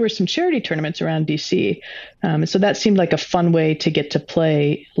were some charity tournaments around DC. So that seemed like a fun way to get to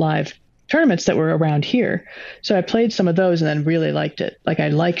play live tournaments that were around here. So I played some of those and then really liked it. Like I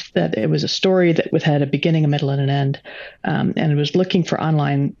liked that it was a story that had a beginning, a middle, and an end. And it was looking for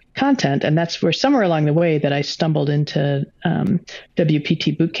online content. And that's where somewhere along the way that I stumbled into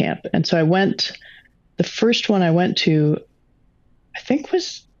WPT Bootcamp. And so the first one I went to, I think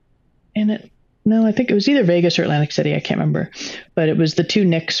was I think it was either Vegas or Atlantic City. I can't remember, but it was the two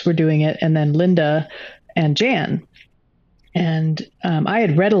Nicks were doing it, and then Linda and Jan. And I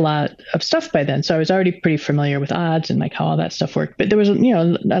had read a lot of stuff by then, so I was already pretty familiar with odds and like how all that stuff worked. But there was, a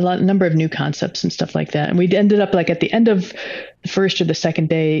number of new concepts and stuff like that. And we ended up like at the end of the first or the second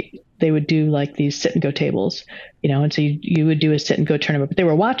day, they would do like these sit and go tables, and so you would do a sit and go tournament, but they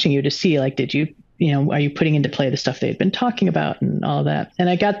were watching you to see like, did you, are you putting into play the stuff they'd been talking about and all that. And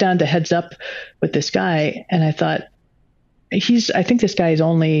I got down to heads up with this guy, and I thought, I think this guy is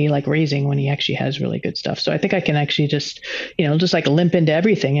only like raising when he actually has really good stuff. So I think I can actually just like limp into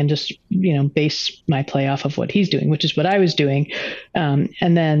everything and just, base my play off of what he's doing, which is what I was doing. And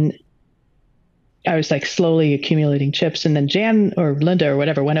then I was like slowly accumulating chips, and then Jan or Linda or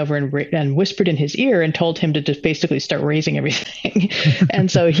whatever went over and whispered in his ear and told him to just basically start raising everything.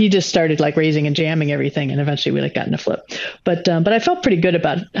 And so he just started like raising and jamming everything, and eventually we like got in a flip. But I felt pretty good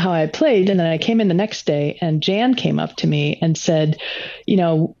about how I played. And then I came in the next day, and Jan came up to me and said,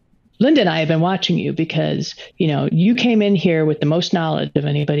 Linda and I have been watching you because, you came in here with the most knowledge of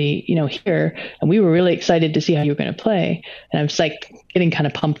anybody, here, and we were really excited to see how you were going to play. And I was like getting kind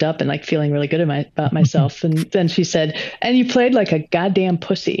of pumped up and like feeling really good about myself. And then she said, and you played like a goddamn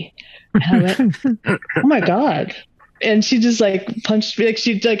pussy. And I went, oh my God. And she just like punched me. I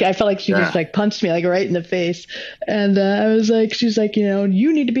felt like she just like punched me like right in the face. And I was like, she's like,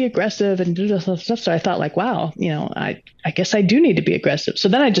 you need to be aggressive and do this stuff. So I thought like, wow, I guess I do need to be aggressive. So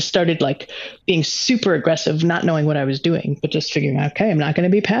then I just started like being super aggressive, not knowing what I was doing, but just figuring, okay, I'm not going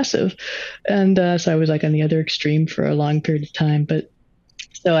to be passive. And so I was like on the other extreme for a long period of time. But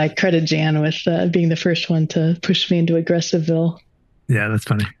so I credit Jan with being the first one to push me into aggressiveville. Yeah, that's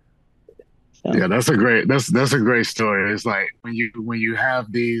funny. So. Yeah, that's a great story. It's like when you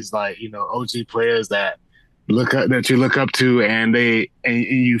have these like, OG players that you look up to, and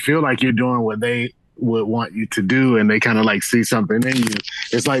you feel like you're doing what they would want you to do, and they kind of like see something in you.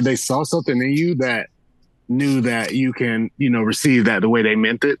 It's like they saw something in you that knew that you can, receive that the way they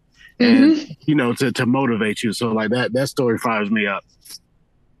meant it, and to motivate you. So like that story fires me up.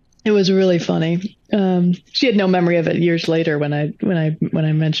 It was really funny. She had no memory of it years later when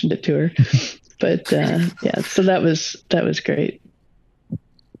I mentioned it to her. But so that was great.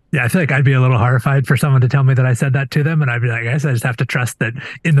 Yeah, I feel like I'd be a little horrified for someone to tell me that I said that to them, and I'd be like, I guess I just have to trust that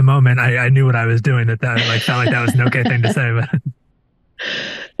in the moment I knew what I was doing. That like felt like that was an okay thing to say. But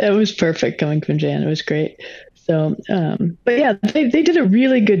it was perfect coming from Jan. It was great. So, but yeah, they did a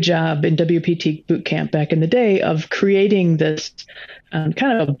really good job in WPT boot camp back in the day of creating this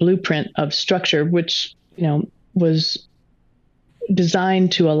kind of a blueprint of structure, which, was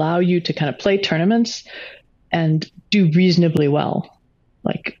designed to allow you to kind of play tournaments and do reasonably well.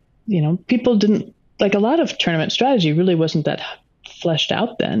 Like, people didn't like a lot of tournament strategy really wasn't that fleshed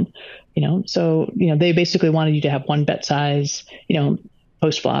out then, so, they basically wanted you to have one bet size,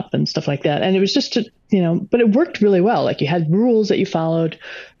 post flop and stuff like that. And it was just but it worked really well. Like you had rules that you followed,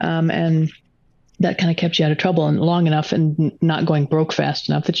 and that kind of kept you out of trouble and long enough and not going broke fast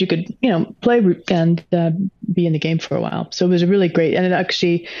enough that you could, play and be in the game for a while. So it was a really great. And it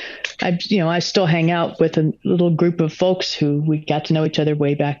actually, I still hang out with a little group of folks who we got to know each other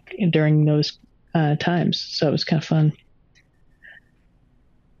way back during those times. So it was kind of fun.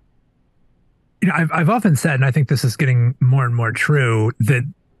 I've often said, and I think this is getting more and more true, that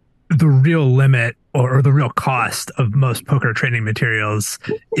the real limit or the real cost of most poker training materials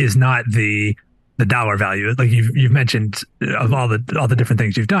is not the dollar value. Like you've mentioned, of all the different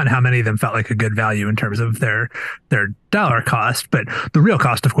things you've done, how many of them felt like a good value in terms of their dollar cost. But the real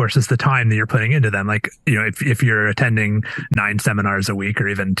cost, of course, is the time that you're putting into them. Like, if you're attending 9 seminars a week or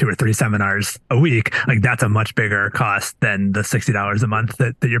even 2 or 3 seminars a week, like that's a much bigger cost than the $60 a month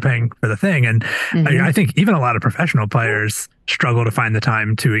that you're paying for the thing. And I think even a lot of professional players struggle to find the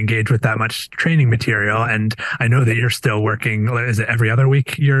time to engage with that much training material. And I know that you're still working. Is it every other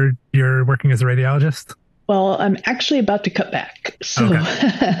week you're working as a radiologist? Well, I'm actually about to cut back. So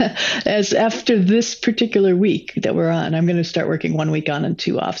okay. As after this particular week that we're on, I'm going to start working 1 week on and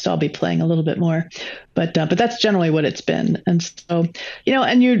 2 off. So I'll be playing a little bit more, but that's generally what it's been. And so,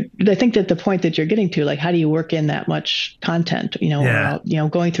 and I think that the point that you're getting to, like, how do you work in that much content, or,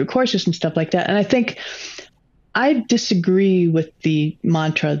 going through courses and stuff like that. And I think I disagree with the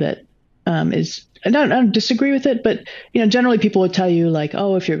mantra that I don't disagree with it, but, generally people would tell you like,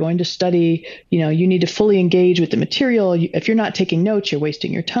 oh, if you're going to study, you need to fully engage with the material. If you're not taking notes, you're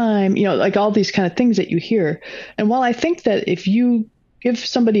wasting your time, like all these kind of things that you hear. And while I think that if you give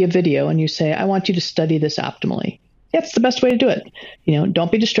somebody a video and you say, I want you to study this optimally, that's the best way to do it.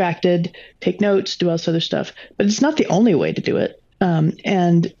 Don't be distracted, take notes, do all this other stuff, but it's not the only way to do it.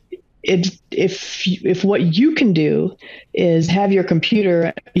 And if what you can do is have your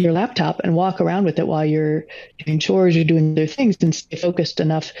computer, your laptop, and walk around with it while you're doing chores or doing other things and stay focused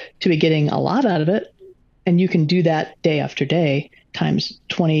enough to be getting a lot out of it, and you can do that day after day times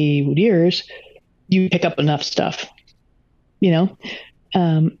 20 years, you pick up enough stuff,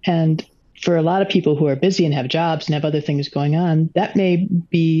 and for a lot of people who are busy and have jobs and have other things going on, that may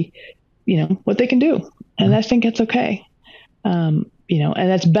be, what they can do. And I think it's okay. And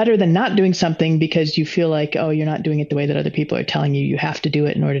that's better than not doing something because you feel like, oh, you're not doing it the way that other people are telling you. You have to do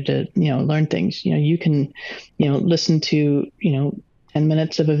it in order to, learn things. You can, listen to, 10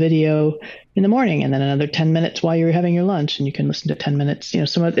 minutes of a video in the morning and then another 10 minutes while you're having your lunch, and you can listen to 10 minutes,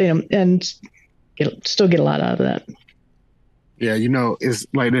 and still get a lot out of that. Yeah. It's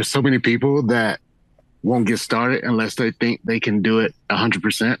like, there's so many people that won't get started unless they think they can do it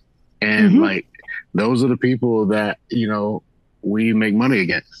 100%. And like, those are the people that, we make money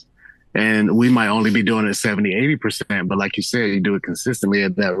against. And we might only be doing it 70, 80%. But like you said, you do it consistently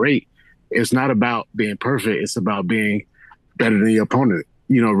at that rate. It's not about being perfect. It's about being better than your opponent,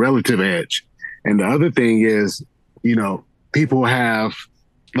 relative edge. And the other thing is, people have,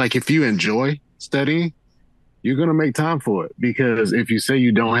 like, if you enjoy studying, you're going to make time for it. Because if you say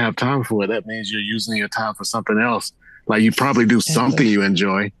you don't have time for it, that means you're using your time for something else. Like, you probably do something you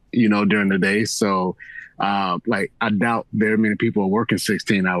enjoy, during the day. So, like, I doubt very many people are working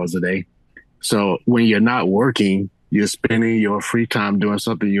 16 hours a day. So when you're not working, you're spending your free time doing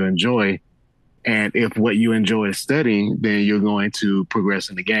something you enjoy. And if what you enjoy is studying, then you're going to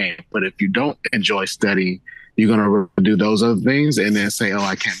progress in the game. But if you don't enjoy studying, you're going to do those other things and then say, oh,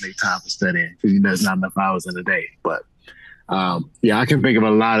 I can't make time for studying because there's not enough hours in the day. But I can think of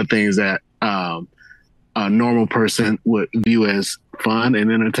a lot of things that a normal person would view as fun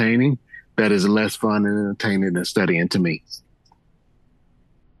and entertaining that is less fun and entertaining than studying to me.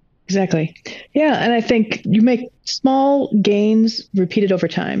 Exactly. Yeah. And I think you make small gains repeated over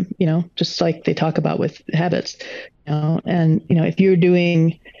time, just like they talk about with habits, and, if you're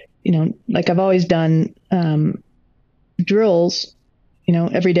doing, like I've always done drills,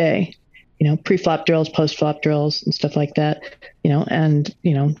 every day, pre-flop drills, post-flop drills and stuff like that, and,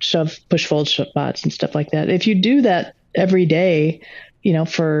 shove, push, fold, shots and stuff like that. If you do that every day,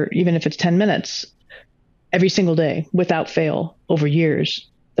 for even if it's 10 minutes, every single day without fail over years,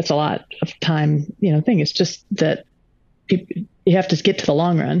 that's a lot of time, thing. It's just that you have to get to the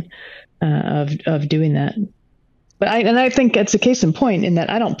long run of doing that. But I think it's a case in point in that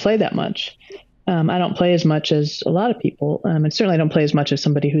I don't play that much. I don't play as much as a lot of people, and certainly I don't play as much as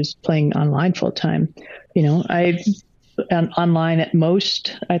somebody who's playing online full time. Online at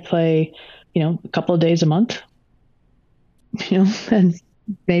most I play, a couple of days a month. And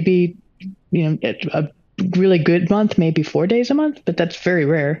maybe a really good month, maybe 4 days a month, but that's very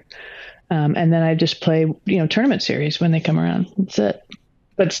rare. And then I just play, tournament series when they come around. That's it.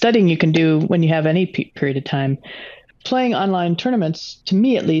 But studying you can do when you have any period of time. Playing online tournaments, to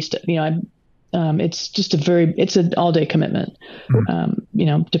me at least, it's just it's an all day commitment.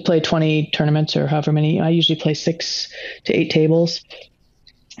 To play 20 tournaments or however many, I usually play 6 to 8 tables.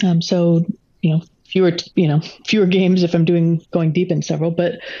 So, fewer games if I'm going deep in several,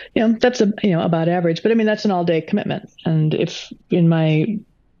 but that's about average. But I mean, that's an all day commitment. And if in my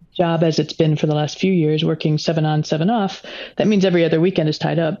job, as it's been for the last few years, working 7 on, 7 off, that means every other weekend is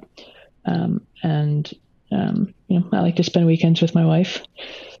tied up. I like to spend weekends with my wife.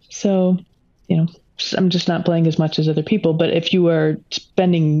 So, I'm just not playing as much as other people. But if you are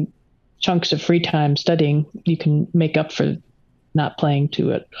spending chunks of free time studying, you can make up for not playing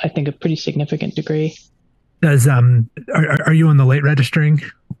to it, I think, a pretty significant degree. Does are you on the late registering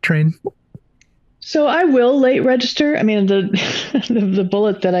train? So I will late register. I mean, the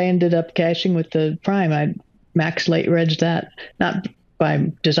bullet that I ended up cashing with the Prime, I max late reg that, not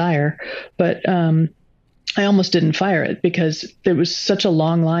by desire, but I almost didn't fire it because there was such a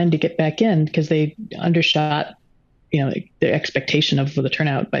long line to get back in because they undershot the expectation of the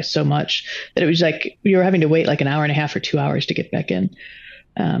turnout by so much that it was like you were having to wait like an hour and a half or 2 hours to get back in.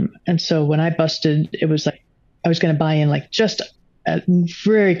 And so when I busted, it was like I was going to buy in like just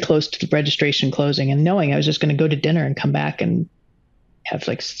very close to the registration closing and knowing I was just going to go to dinner and come back and have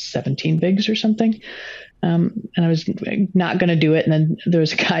like 17 bigs or something. And I was not going to do it. And then there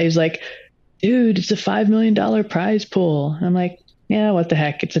was a guy who's like, dude, it's a $5 million prize pool. And I'm like, yeah, what the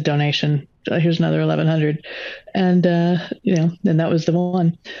heck? It's a donation. Here's another 1,100. And, then that was the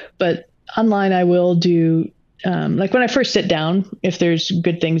one. But online, I will do, like when I first sit down, if there's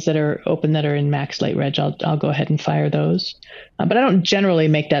good things that are open that are in max late reg, I'll go ahead and fire those. But I don't generally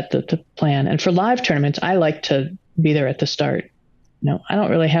make that the plan. And for live tournaments, I like to be there at the start. I don't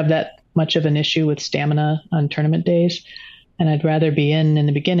really have that much of an issue with stamina on tournament days. And I'd rather be in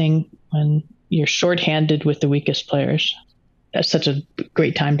the beginning when you're shorthanded with the weakest players. That's such a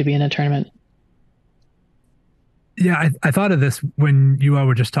great time to be in a tournament. Yeah, I thought of this when you all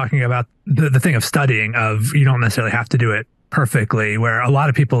were just talking about the thing of studying, of you don't necessarily have to do it perfectly, where a lot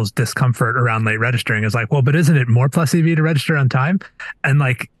of people's discomfort around late registering is like, well, but isn't it more plus EV to register on time? And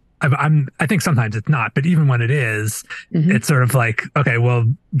like, I think sometimes it's not, but even when it is, it's sort of like, okay, well,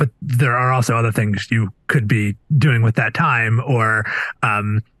 but there are also other things you could be doing with that time, or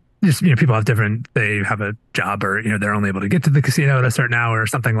just, people they have a job, or, they're only able to get to the casino at a certain hour or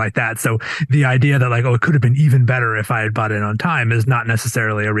something like that. So the idea that like, oh, it could have been even better if I had bought in on time is not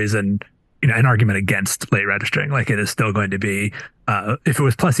necessarily a reason, an argument against late registering. Like, it is still going to be, if it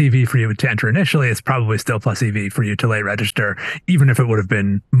was plus EV for you to enter initially, it's probably still plus EV for you to late register, even if it would have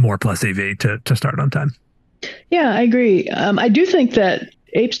been more plus EV to start on time. Yeah, I agree. I do think that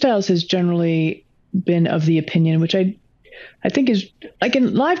Ape Styles has generally been of the opinion, which I think is like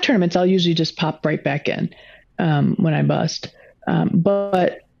in live tournaments, I'll usually just pop right back in when I bust.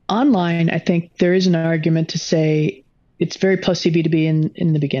 But online, I think there is an argument to say it's very plus CV to be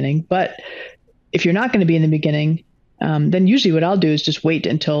in the beginning. But if you're not going to be in the beginning, then usually what I'll do is just wait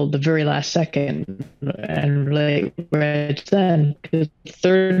until the very last second and late reg then, because a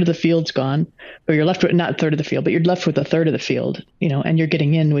third of the field's gone, or you're left with not a third of the field, but you're left with a third of the field, and you're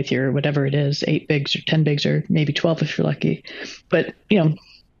getting in with your whatever it is, 8 bigs or 10 bigs or maybe 12 if you're lucky. But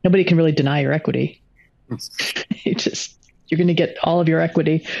nobody can really deny your equity. You're going to get all of your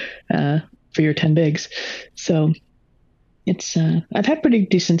equity for your 10 bigs. So it's I've had pretty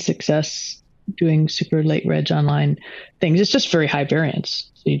decent success doing super late reg online things. It's just very high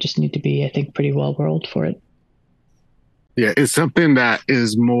variance. So you just need to be, I think, pretty well rolled for it. Yeah, it's something that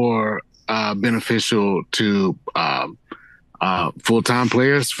is more beneficial to full-time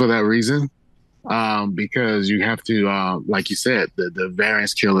players for that reason. Because you have to, like you said, the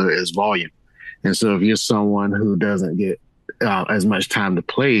variance killer is volume. And so if you're someone who doesn't get as much time to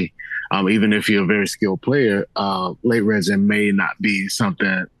play, even if you're a very skilled player, late resin may not be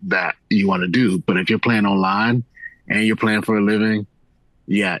something that you want to do. But if you're playing online and you're playing for a living,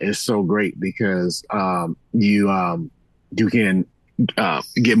 yeah, it's so great because you can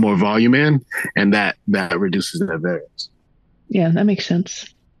get more volume in, and that reduces that variance. Yeah, that makes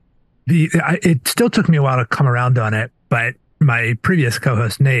sense. It still took me a while to come around on it, but my previous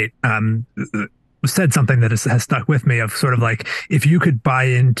co-host Nate said something that has stuck with me of sort of like, if you could buy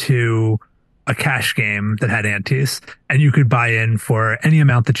into a cash game that had antes and you could buy in for any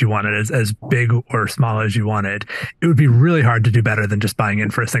amount that you wanted, as big or small as you wanted, it would be really hard to do better than just buying in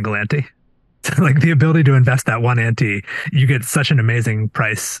for a single ante. Like the ability to invest that one ante, you get such an amazing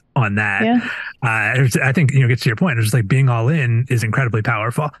price on that. Yeah. I think, gets to your point. It's just like being all in is incredibly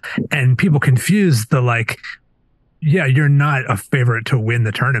powerful, and people confuse the like, yeah, you're not a favorite to win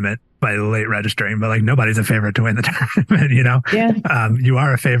the tournament by late registering, but like nobody's a favorite to win the tournament, Yeah. You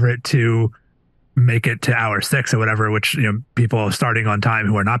are a favorite to make it to hour 6 or whatever, which, people starting on time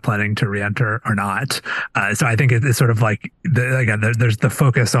who are not planning to re-enter are not. So I think it's sort of like, there's the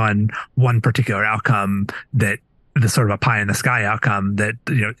focus on one particular outcome that the sort of a pie in the sky outcome that,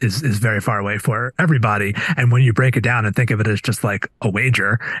 is very far away for everybody. And when you break it down and think of it as just like a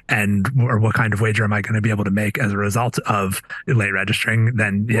wager or what kind of wager am I going to be able to make as a result of late registering,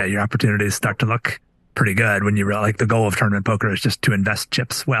 then yeah, your opportunities start to look pretty good when you realize like the goal of tournament poker is just to invest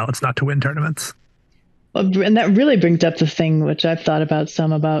chips. Well, it's not to win tournaments. Well, and that really brings up the thing, which I've thought about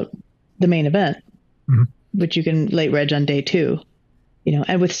some about the main event, which you can late reg on day 2,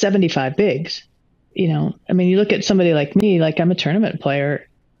 and with 75 bigs, you look at somebody like me, like I'm a tournament player.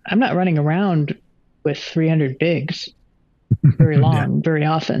 I'm not running around with 300 bigs very long, very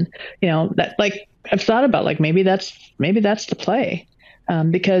often, that like I've thought about like, maybe that's the play.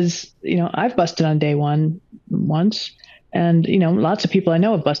 Because, I've busted on day 1 once, and, lots of people I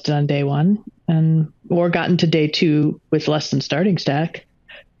know have busted on day 1 or gotten to day 2 with less than starting stack.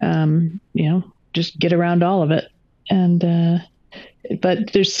 Just get around all of it. And,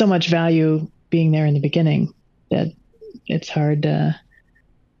 but there's so much value being there in the beginning that it's hard to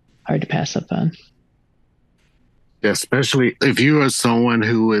pass up on. Yeah, especially if you are someone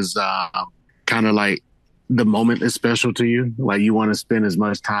who is kind of like the moment is special to you, like you want to spend as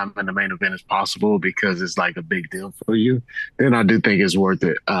much time in the main event as possible because it's like a big deal for you, then I do think it's worth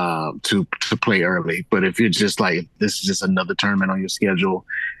it to play early. But if you're just like, this is just another tournament on your schedule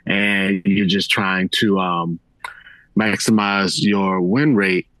and you're just trying to maximize your win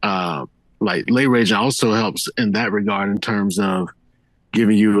rate, like late rage also helps in that regard in terms of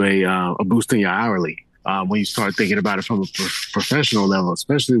giving you a boost in your hourly when you start thinking about it from a professional level,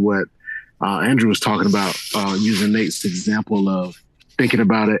 especially what Andrew was talking about, using Nate's example of thinking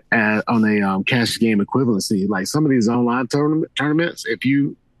about it on a cash game equivalency. Like some of these online tournaments, if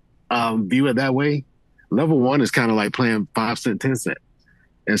you view it that way, level 1 is kind of like playing 5 cent, 10 cent.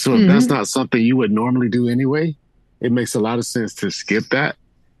 And so if that's not something you would normally do anyway, it makes a lot of sense to skip that.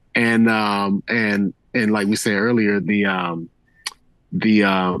 And like we said earlier, if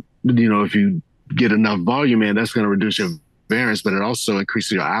you get enough volume in, that's going to reduce your variance, but it also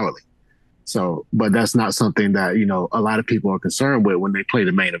increases your hourly. So, but that's not something that, a lot of people are concerned with when they play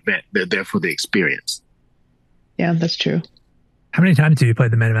the main event. They're there for the experience. Yeah, that's true. How many times have you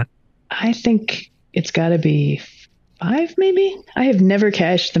played the main event? I think it's got to be 5, maybe. I have never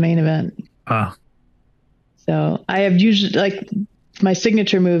cashed the main event. Oh. So I have usually, like, my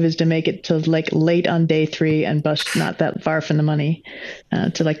signature move is to make it to like late on day 3 and bust not that far from the money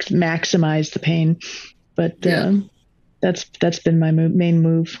to like maximize the pain. But that's been my main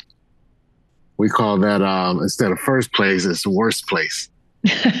move. We call that instead of first place, it's worst place.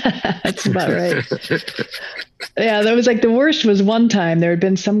 That's about right. Yeah, that was like the worst was one time there had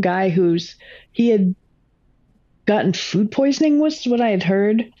been some guy he had gotten food poisoning was what I had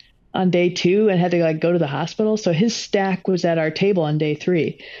heard on day 2 and had to like go to the hospital. So his stack was at our table on day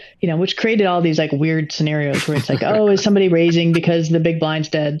 3, which created all these like weird scenarios where it's like, oh, is somebody raising because the big blind's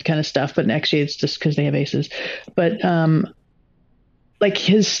dead kind of stuff. But actually it's just because they have aces. But like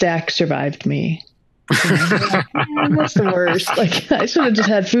his stack survived me. That's the worst. Like I should have just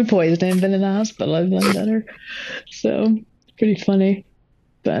had food poisoning and been in the hospital. I'd been better. So pretty funny.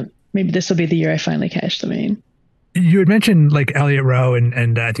 But maybe this will be the year I finally cash the main. You had mentioned like Elliot Rowe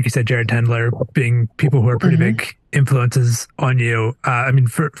and I think you said Jared Tendler being people who are pretty big influences on you. I mean,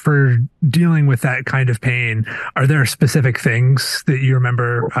 for dealing with that kind of pain, are there specific things that you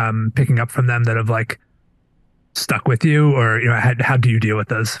remember picking up from them that have like stuck with you, or how do you deal with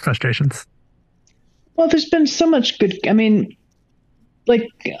those frustrations? Well, there's been so much good. I mean, like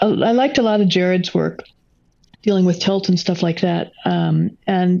I liked a lot of Jared's work dealing with tilt and stuff like that,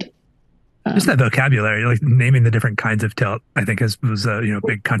 and. Just that vocabulary, like naming the different kinds of tilt, I think was a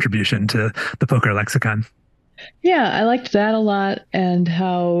big contribution to the poker lexicon. Yeah, I liked that a lot, and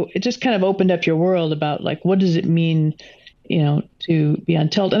how it just kind of opened up your world about like what does it mean, to be on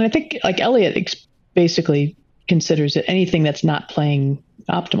tilt. And I think like Elliot basically considers it anything that's not playing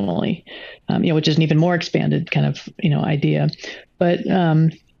optimally, which is an even more expanded kind of idea. But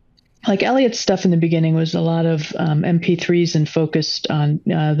like Elliot's stuff in the beginning was a lot of MP3s and focused on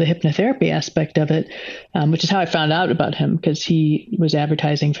the hypnotherapy aspect of it, which is how I found out about him because he was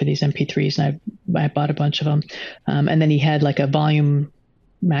advertising for these MP3s and I bought a bunch of them. And then he had like a volume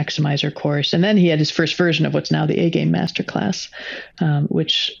maximizer course. And then he had his first version of what's now the A-Game Masterclass,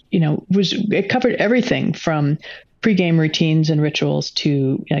 which, it covered everything from pre-game routines and rituals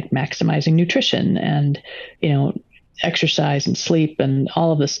to like maximizing nutrition and, exercise and sleep and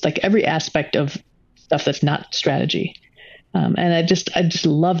all of this, like every aspect of stuff that's not strategy. And I just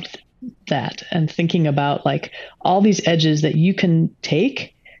loved that and thinking about like all these edges that you can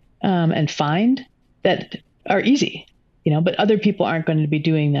take and find that are easy, but other people aren't going to be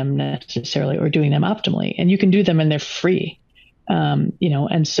doing them necessarily or doing them optimally. And you can do them and they're free,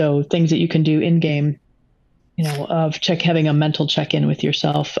 and so things that you can do in game, of having a mental check-in with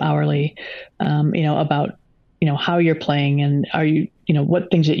yourself hourly, about how you're playing and are you,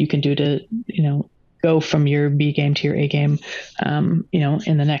 what things that you can do to, go from your B game to your A game, in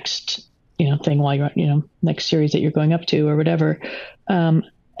the next, thing while you're, next series that you're going up to or whatever. And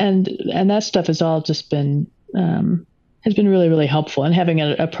that stuff has all just been, has been really, really helpful, and having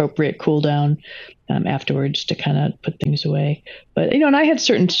an appropriate cool down afterwards to kind of put things away. But, and I had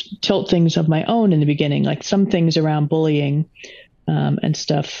certain tilt things of my own in the beginning, like some things around bullying and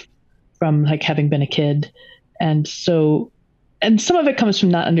stuff from like having been a kid. And so, and some of it comes from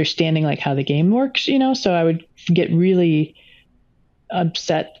not understanding like how the game works, so I would get really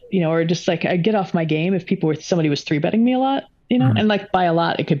upset, or just like I'd get off my game if somebody was 3-betting me a lot, and like by a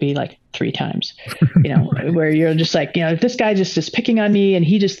lot, it could be like 3 times, where you're just like, this guy just is picking on me and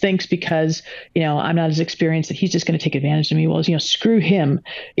he just thinks because, I'm not as experienced that he's just going to take advantage of me. Well, screw him,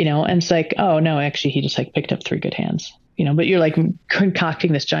 and it's like, oh no, actually he just like picked up 3 good hands. But you're like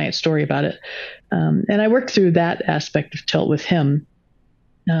concocting this giant story about it. And I worked through that aspect of tilt with him,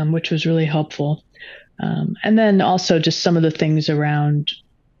 which was really helpful. And then also just some of the things around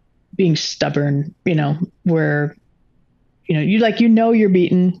being stubborn, where, you're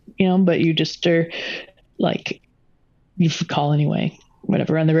beaten, but you just are like, you call anyway,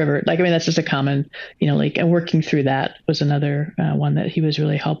 whatever, on the river. Like, I mean, that's just a common, and working through that was another one that he was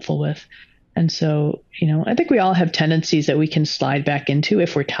really helpful with. And so, I think we all have tendencies that we can slide back into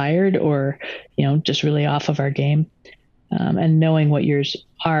if we're tired or, just really off of our game. And knowing what yours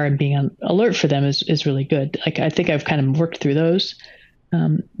are and being on alert for them is really good. Like, I think I've kind of worked through those.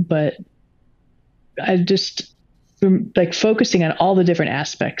 But I just like focusing on all the different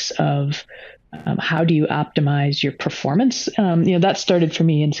aspects of how do you optimize your performance? That started for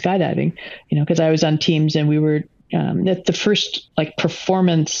me in skydiving, because I was on teams and we were the first like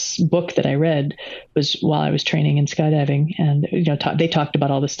performance book that I read was while I was training in skydiving, and they talked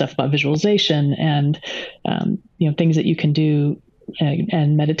about all this stuff about visualization and things that you can do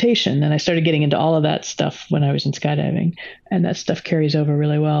and meditation. And I started getting into all of that stuff when I was in skydiving, and that stuff carries over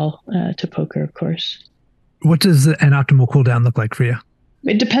really well to poker, of course. What does an optimal cooldown look like for you?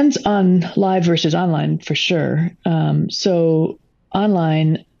 It depends on live versus online for sure. So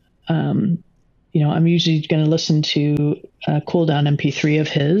online, I'm usually going to listen to a cooldown MP3 of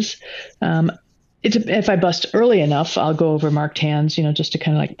his. if I bust early enough, I'll go over marked hands, just to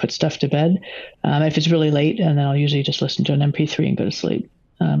kind of like put stuff to bed. If it's really late, and then I'll usually just listen to an MP3 and go to sleep,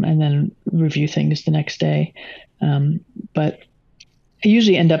 and then review things the next day. But I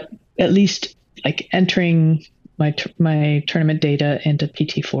usually end up at least like entering my tournament data into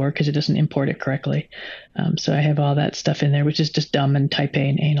PT4 because it doesn't import it correctly. So I have all that stuff in there, which is just dumb and type A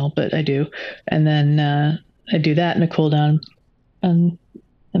and anal, but I do. And then I do that in a cooldown, and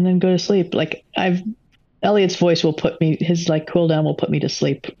then go to sleep. Like Elliot's voice will put me, his like cooldown will put me to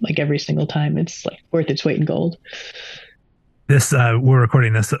sleep like every single time. It's like worth its weight in gold. This we're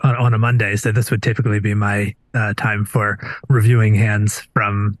recording this on a Monday, so this would typically be my time for reviewing hands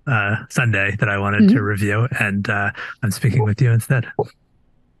from Sunday that I wanted to review, and I'm speaking with you instead.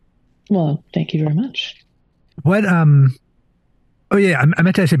 Well, thank you very much. What Oh yeah, I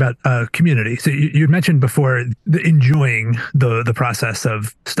meant to ask you about community. So you mentioned before enjoying the process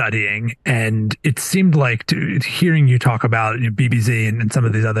of studying, and it seemed like hearing you talk about BBZ and some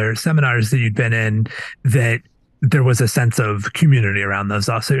of these other seminars that you'd been in, that there was a sense of community around those.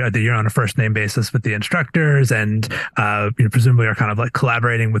 Also, that you're on a first name basis with the instructors, and presumably are kind of like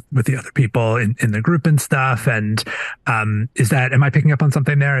collaborating with the other people in the group and stuff. And am I picking up on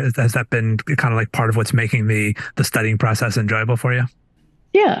something there? Has that been kind of like part of what's making the studying process enjoyable for you?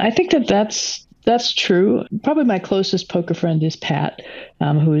 Yeah, I think that's true. Probably my closest poker friend is Pat,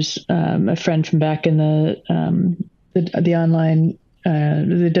 who's a friend from back in the online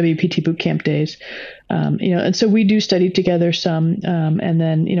the WPT bootcamp days, and so we do study together some, and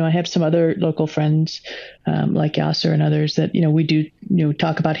then I have some other local friends like Yasser and others that we do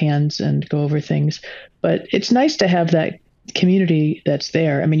talk about hands and go over things. But it's nice to have that community that's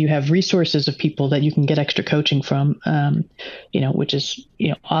there. I mean, you have resources of people that you can get extra coaching from, which is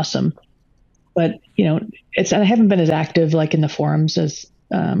awesome. But I haven't been as active like in the forums as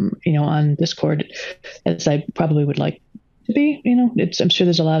on Discord as I probably would like to be. I'm sure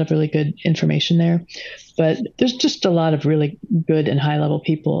there's a lot of really good information there, but there's just a lot of really good and high level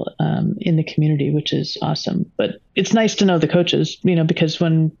people in the community, which is awesome. But it's nice to know the coaches, because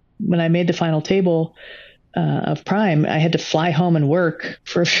when I made the final table of Prime, I had to fly home and work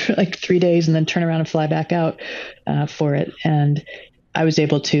for like 3 days and then turn around and fly back out for it. And I was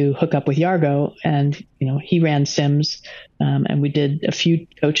able to hook up with Yargo, and he ran Sims, and we did a few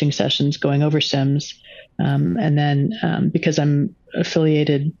coaching sessions going over Sims. And then because I'm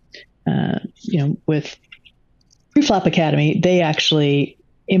affiliated, with Preflop Academy, they actually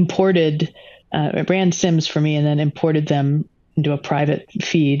ran Sims for me and then imported them into a private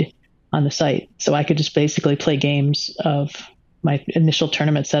feed on the site. So I could just basically play games of my initial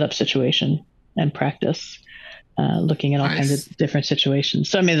tournament setup situation and practice, looking at all kinds of different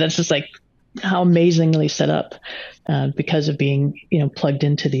situations. So, I mean, that's just like how amazingly set up because of being, plugged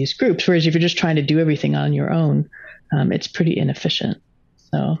into these groups. Whereas if you're just trying to do everything on your own, it's pretty inefficient.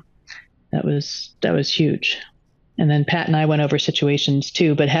 So that was huge. And then Pat and I went over situations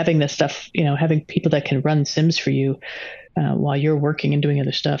too, but having this stuff, having people that can run Sims for you while you're working and doing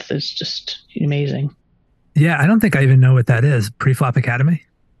other stuff is just amazing. Yeah, I don't think I even know what that is. Preflop Academy?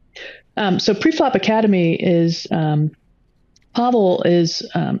 So Preflop Academy is, Pavel is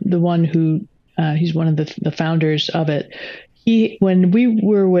the one who, he's one of the founders of it. When we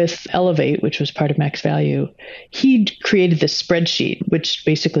were with Elevate, which was part of Max Value, he created this spreadsheet, which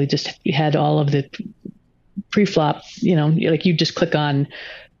basically just had all of the preflop, like you just click on,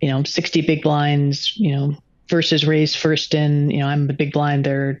 60 big blinds, versus raise first in, I'm the big blind,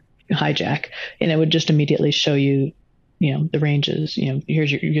 they're hijack. And it would just immediately show you, the ranges,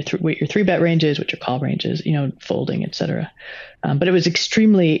 here's what your 3-bet ranges, what your call ranges, folding, etc. But it was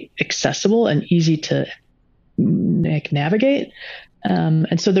extremely accessible and easy to navigate.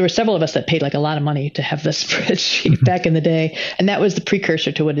 And so there were several of us that paid like a lot of money to have this spreadsheet back in the day. And that was the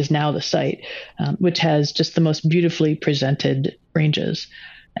precursor to what is now the site, which has just the most beautifully presented ranges.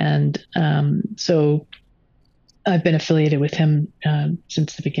 And so I've been affiliated with him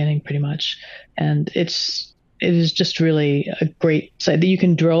since the beginning, pretty much. And it is just really a great site that you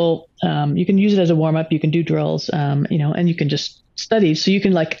can drill. You can use it as a warm up. You can do drills, and you can just study. So you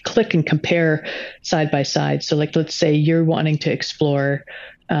can like click and compare side by side. So like, let's say you're wanting to explore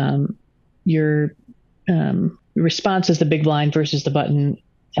your response as the big blind versus the button,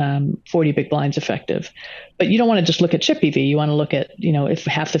 40 big blinds effective. But you don't want to just look at chip EV. You want to look at, if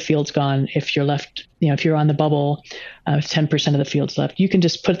half the field's gone, if you're left, if you're on the bubble, if 10% of the field's left, you can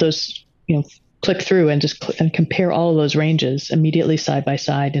just put those, click through and just and compare all of those ranges immediately side by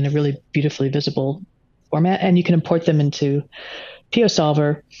side in a really beautifully visible format. And you can import them into PO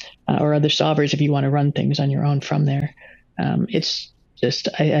Solver or other solvers if you want to run things on your own from there. It's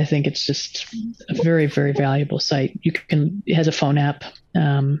I think it's just a very, very valuable site. It has a phone app.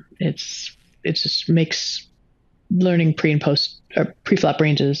 It just makes learning pre and post or pre-flop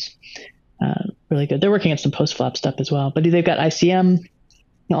ranges really good. They're working on some post-flop stuff as well, but they've got ICM,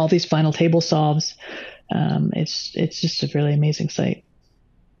 all these final table solves. It's just a really amazing site.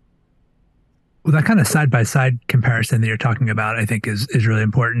 Well, that kind of side-by-side comparison that you're talking about, I think is really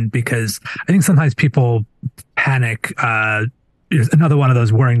important, because I think sometimes people panic. Is another one of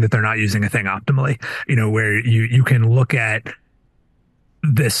those worrying that they're not using a thing optimally, where you can look at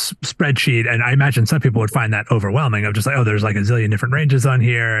this spreadsheet, and I imagine some people would find that overwhelming, of just like, oh, there's like a zillion different ranges on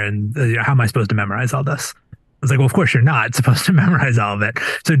here, and how am I supposed to memorize all this? I was like, well, of course you're not supposed to memorize all of it.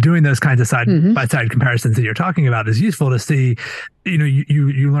 So doing those kinds of side-by-side comparisons that you're talking about is useful to see.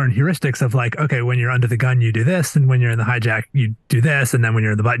 You learn heuristics of like, okay, when you're under the gun, you do this, and when you're in the hijack, you do this, and then when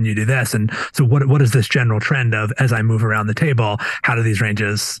you're in the button, you do this. And so what is this general trend of, as I move around the table, how do these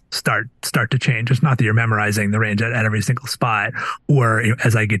ranges start to change? It's not that you're memorizing the range at every single spot, or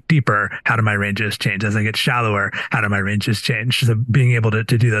as I get deeper, how do my ranges change? As I get shallower, how do my ranges change? So being able to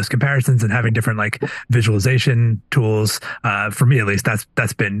do those comparisons and having different like visualization tools, for me at least,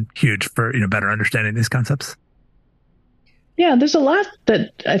 that's been huge for better understanding these concepts. Yeah, there's a lot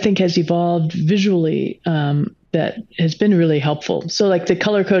that I think has evolved visually that has been really helpful. So like the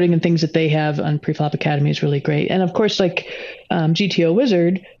color coding and things that they have on Preflop Academy is really great. And of course, like GTO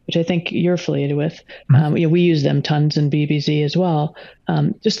Wizard, which I think you're affiliated with, we use them tons in BBZ as well.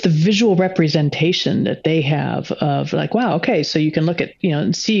 Just the visual representation that they have of like, wow, okay, so you can look at,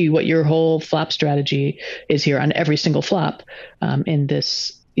 and see what your whole flop strategy is here on every single flop in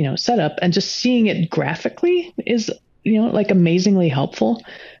this, setup. And just seeing it graphically is like amazingly helpful.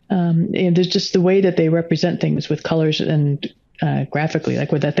 And there's just the way that they represent things with colors and graphically,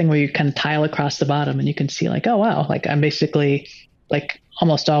 like with that thing where you kind of tile across the bottom and you can see like, oh, wow, like I'm basically like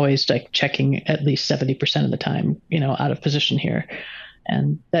almost always like checking at least 70% of the time, out of position here.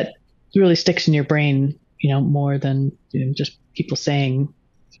 And that really sticks in your brain, more than just people saying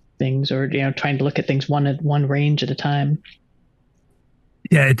things or, trying to look at things one range at a time.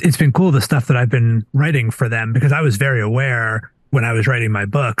 Yeah, it's been cool, the stuff that I've been writing for them, because I was very aware when I was writing my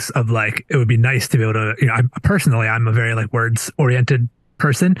books of like, it would be nice to be able to, I'm a very like words oriented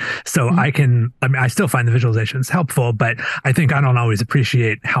person. So I still find the visualizations helpful, but I think I don't always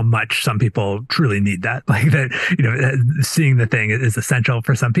appreciate how much some people truly need that. Like that, seeing the thing is essential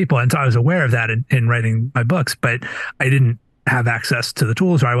for some people. And so I was aware of that in writing my books, but I didn't have access to the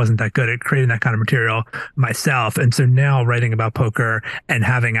tools, or I wasn't that good at creating that kind of material myself. And so now writing about poker and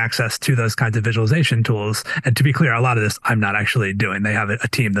having access to those kinds of visualization tools, and to be clear, a lot of this I'm not actually doing. They have a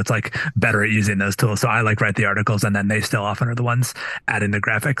team that's like better at using those tools. So I like write the articles, and then they still often are the ones adding the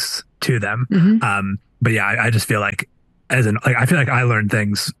graphics to them. But yeah, I just feel like I feel like I learned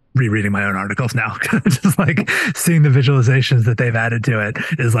things rereading my own articles now. Just like seeing the visualizations that they've added to it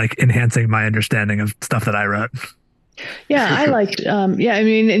is like enhancing my understanding of stuff that I wrote. Yeah, I liked,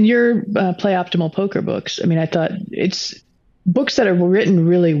 in your Play Optimal Poker books, I thought it's books that are written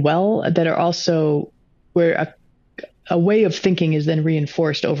really well, that are also where a way of thinking is then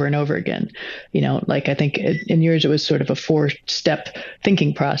reinforced over and over again. Like I think in yours, it was sort of a 4-step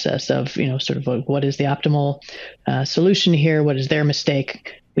thinking process of, sort of like, what is the optimal solution here? What is their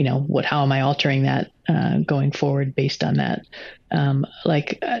mistake? How am I altering that going forward based on that?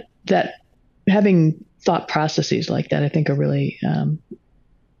 That having thought processes like that, I think are really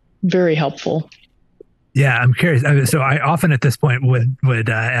very helpful. Yeah, I'm curious. So I often at this point would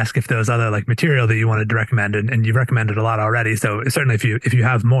ask if there was other like material that you wanted to recommend, and you've recommended a lot already. So certainly if you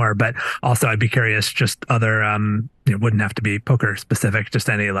have more, but also I'd be curious just other, it wouldn't have to be poker specific, just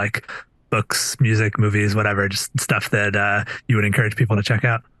any like books, music, movies, whatever, just stuff that you would encourage people to check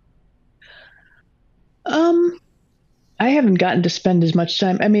out. I haven't gotten to spend as much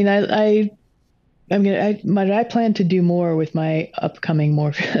time. What I plan to do more with my upcoming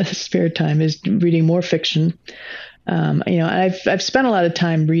more spare time is reading more fiction. I've spent a lot of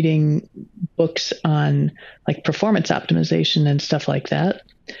time reading books on like performance optimization and stuff like that.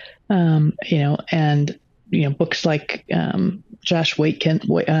 Books like Josh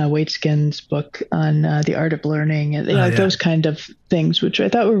Waitskin's book on the art of learning, and those kind of things, which I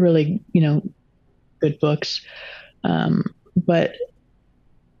thought were really good books. But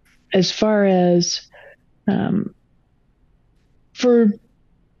as far as for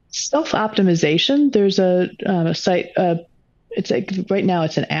self-optimization, there's a site. It's like right now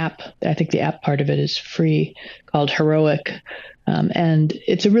it's an app. I think the app part of it is free, called Heroic, and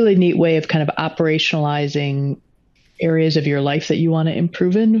it's a really neat way of kind of operationalizing areas of your life that you want to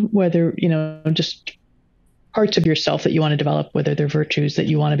improve in, whether just parts of yourself that you want to develop, whether they're virtues that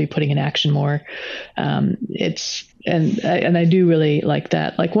you want to be putting in action more. And I do really like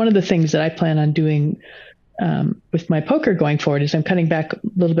that. Like one of the things that I plan on doing with my poker going forward is I'm cutting back a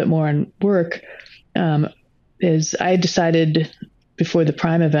little bit more on work. Is I decided before the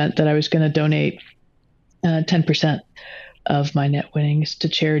Prime event that I was going to donate 10% of my net winnings to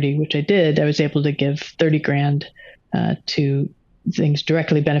charity, which I did. I was able to give 30 grand to things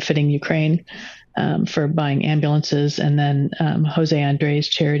directly benefiting Ukraine for buying ambulances, and then Jose Andres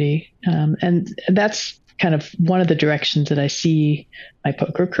charity. And that's kind of one of the directions that I see my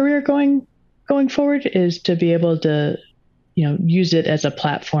poker career going forward, is to be able to, use it as a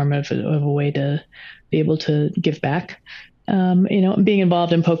platform of a way to be able to give back. Being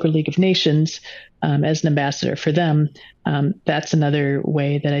involved in Poker League of Nations as an ambassador for them, that's another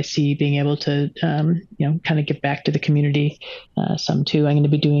way that I see being able to, kind of give back to the community some too. I'm going to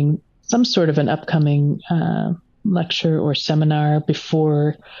be doing some sort of an upcoming lecture or seminar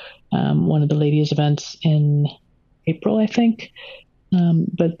before one of the ladies' events in April, I think.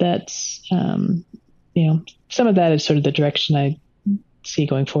 But that's, some of that is sort of the direction I see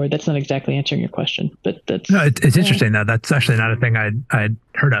going forward. That's not exactly answering your question, but that's... No, it's interesting though. That's actually not a thing I'd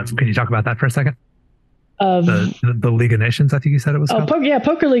heard of. Can you talk about that for a second? The League of Nations, I think you said it was called?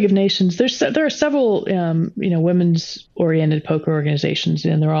 Poker League of Nations. There are several, women's oriented poker organizations,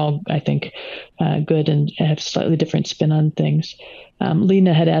 and they're all, I think, good and have slightly different spin on things.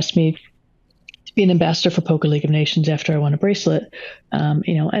 Lena had asked me to be an ambassador for Poker League of Nations after I won a bracelet,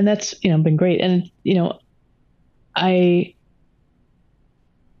 and that's, been great. And, I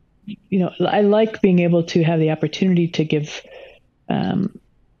like being able to have the opportunity to give,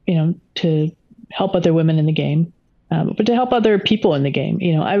 to help other women in the game, but to help other people in the game.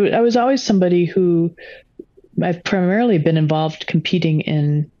 I was always somebody who I've primarily been involved competing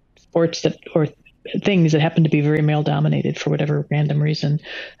in sports or things that happen to be very male dominated for whatever random reason.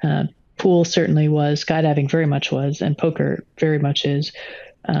 Pool certainly was, skydiving very much was, and poker very much is,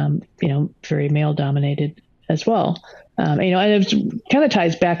 very male dominated as well. And it kind of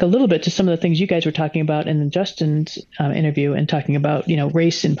ties back a little bit to some of the things you guys were talking about in Justin's interview, and talking about,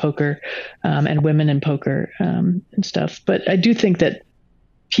 race in poker and women in poker and stuff. But I do think that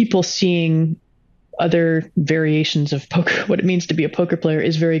people seeing other variations of poker, what it means to be a poker player,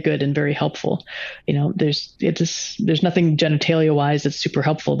 is very good and very helpful. There's nothing genitalia wise that's super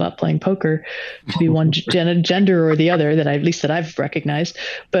helpful about playing poker to be one gender or the other that I've recognized.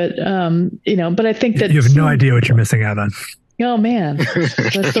 But but I think that you have no idea what you're missing out on. Oh man,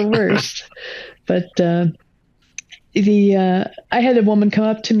 that's the worst. But I had a woman come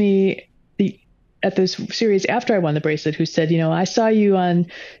up to me at this series after I won the bracelet, who said, I saw you on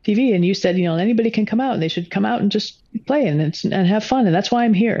TV and you said, anybody can come out and they should come out and just play and have fun. And that's why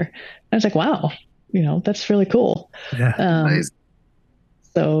I'm here. And I was like, wow, that's really cool. Yeah. Nice.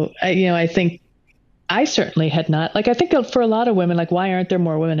 So I think I certainly had not, I think for a lot of women, why aren't there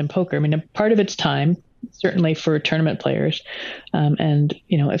more women in poker? I mean, part of it's time, certainly for tournament players. And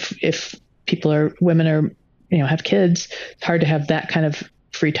if women are, have kids, it's hard to have that kind of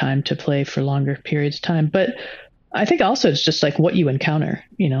free time to play for longer periods of time. But I think also it's just what you encounter,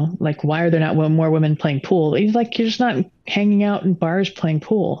 why are there not more women playing pool? You're just not hanging out in bars playing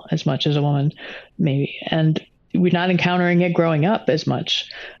pool as much as a woman, maybe. And we're not encountering it growing up as much.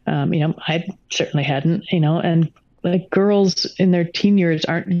 I certainly hadn't, and girls in their teen years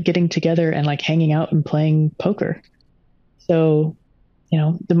aren't getting together and hanging out and playing poker. So,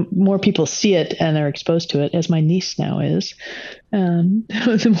 the more people see it and are exposed to it, as my niece now is,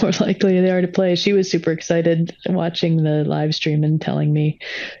 the more likely they are to play. She was super excited watching the live stream and telling me,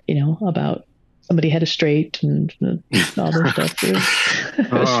 about somebody had a straight and all this stuff. It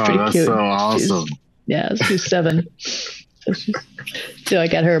was pretty that's cute. so awesome. She's 7. So I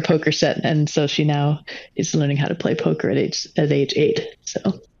got her a poker set, and so she now is learning how to play poker at age 8.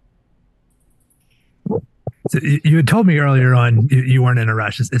 So you had told me earlier on you weren't in a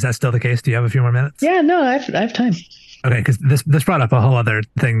rush. Is that still the case? Do you have a few more minutes? Yeah, no, I have time. Okay, because this brought up a whole other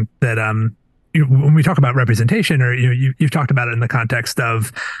thing that when we talk about representation, or you've talked about it in the context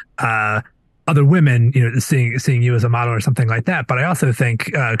of other women, seeing you as a model or something like that. But I also think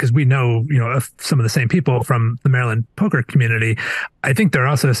because we know of some of the same people from the Maryland poker community, I think there are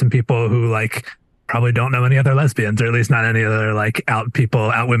also some people who probably don't know any other lesbians, or at least not any other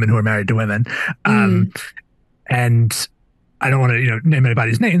out women who are married to women. And I don't want to, name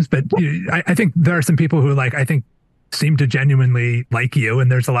anybody's names, but I think there are some people who I think seem to genuinely like you.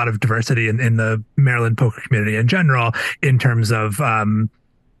 And there's a lot of diversity in the Maryland poker community in general, in terms of,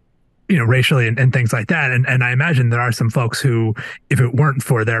 racially and things like that. And I imagine there are some folks who, if it weren't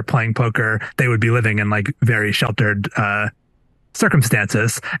for their playing poker, they would be living in like very sheltered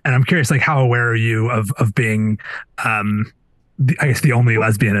circumstances. And I'm curious, like, how aware are you of being, I guess, the only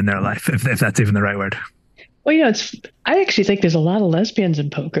lesbian in their life, if that's even the right word? Well, I actually think there's a lot of lesbians in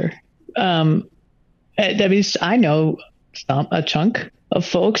poker. That means I know a chunk of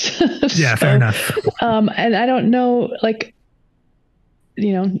folks. Yeah, fair enough. And I don't know, like,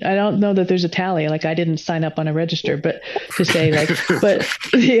 I don't know that there's a tally. Like, I didn't sign up on a register, but to say like, but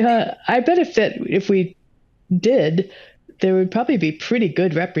yeah, I bet if we did, there would probably be pretty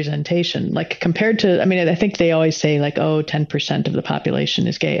good representation. Like, compared to, I mean, I think they always say like, 10% of the population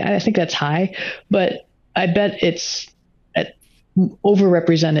is gay. I think that's high, but I bet it's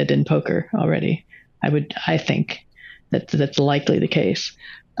overrepresented in poker already. I think that's likely the case.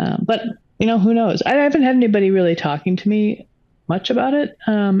 But who knows? I haven't had anybody really talking to me much about it.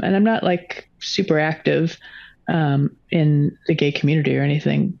 And I'm not like super active in the gay community or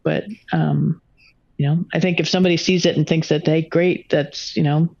anything, but I think if somebody sees it and thinks that, hey, great, that's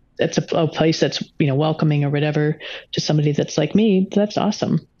a place that's, welcoming or whatever to somebody that's like me, that's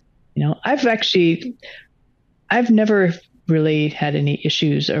awesome. I've never really had any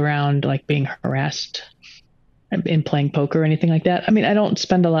issues around like being harassed in playing poker or anything like that. I mean, I don't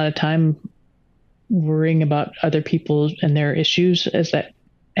spend a lot of time worrying about other people and their issues as that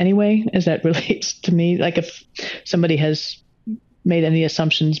relates to me. Like, if somebody has made any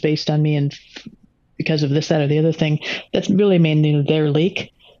assumptions based on me and because of this, that, or the other thing, that's really mainly their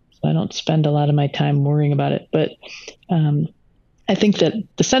leak. So I don't spend a lot of my time worrying about it. But I think that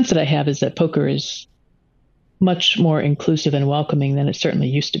the sense that I have is that poker is much more inclusive and welcoming than it certainly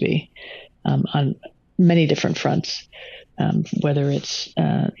used to be, on many different fronts, whether it's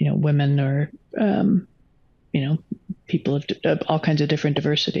women or people of all kinds of different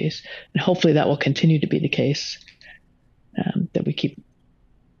diversities. And hopefully that will continue to be the case, that we keep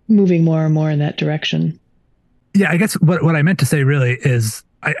moving more and more in that direction. Yeah, I guess what I meant to say really is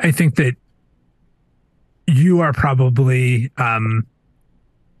I think that you are probably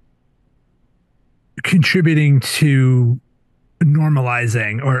contributing to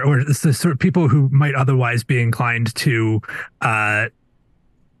normalizing or the sort of people who might otherwise be inclined to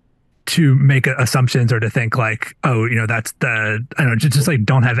make assumptions or to think like, that's I don't know, just like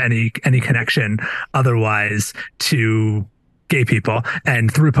don't have any connection otherwise to gay people, and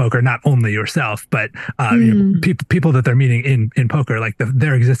through poker, not only yourself, but people that they're meeting in poker, like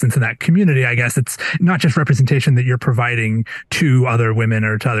their existence in that community. I guess it's not just representation that you're providing to other women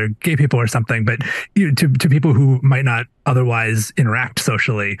or to other gay people or something, but to people who might not otherwise interact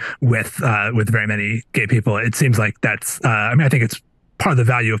socially with very many gay people. It seems like that's, I think it's part of the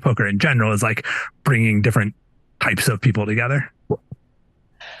value of poker in general is like bringing different types of people together.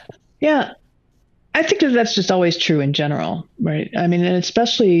 Yeah. I think that's just always true in general, right? I mean, and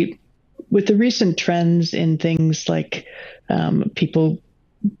especially with the recent trends in things like people,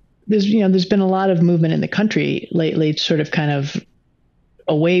 there's been a lot of movement in the country lately, sort of kind of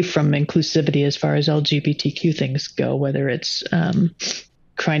away from inclusivity as far as LGBTQ things go, whether it's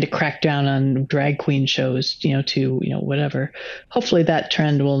trying to crack down on drag queen shows, to whatever. Hopefully that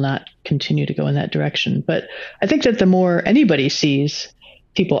trend will not continue to go in that direction. But I think that the more anybody sees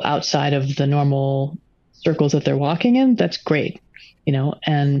people outside of the normal circles that they're walking in, that's great,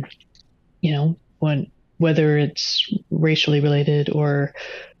 and, whether it's racially related or,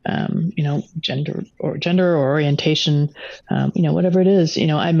 gender or orientation, whatever it is,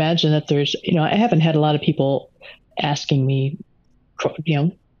 I imagine that there's, I haven't had a lot of people asking me,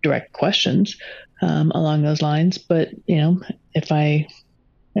 direct questions, along those lines, but, if I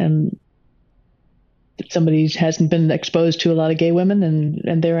am, somebody hasn't been exposed to a lot of gay women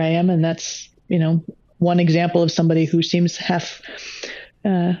and there I am. And that's, one example of somebody who seems half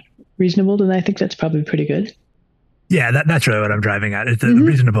reasonable. And I think that's probably pretty good. Yeah, that's really what I'm driving at. It's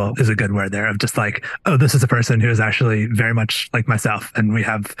reasonable is a good word there, of just like, this is a person who is actually very much like myself. And we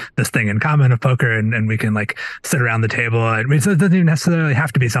have this thing in common of poker, and we can like sit around the table. And it doesn't even necessarily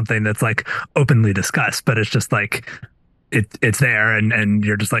have to be something that's like openly discussed, but it's just like, it's there, and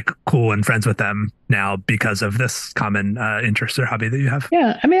you're just like cool and friends with them now because of this common interest or hobby that you have.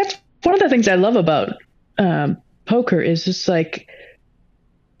 Yeah, I mean, that's one of the things I love about poker is just like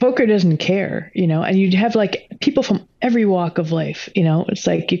poker doesn't care, and you have like people from every walk of life. It's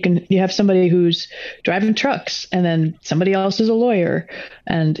like you have somebody who's driving trucks, and then somebody else is a lawyer,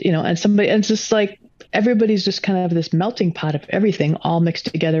 and and it's just like everybody's just kind of this melting pot of everything all mixed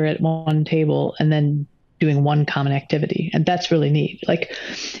together at one table, and then doing one common activity. And that's really neat. Like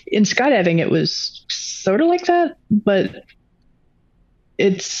in skydiving, it was sort of like that, but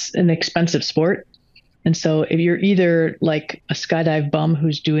it's an expensive sport. And so if you're either like a skydive bum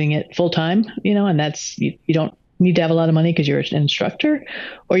who's doing it full time, and that's, you don't need to have a lot of money because you're an instructor,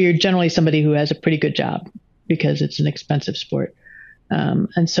 or you're generally somebody who has a pretty good job because it's an expensive sport.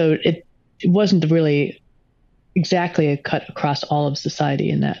 And so it wasn't really exactly a cut across all of society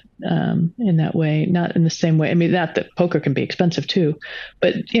in that way, not in the same way. I mean, not that poker can be expensive too,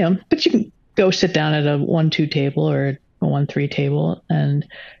 but you can go sit down at a 1-2 table or a 1-3 table and,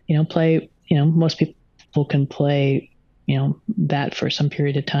 play, most people can play, that for some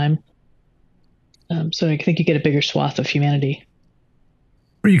period of time. So I think you get a bigger swath of humanity.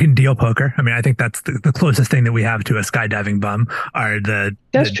 Or you can deal poker. I mean, I think that's the closest thing that we have to a skydiving bum are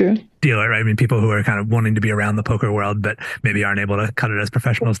That's true. Dealer, right? I mean, people who are kind of wanting to be around the poker world, but maybe aren't able to cut it as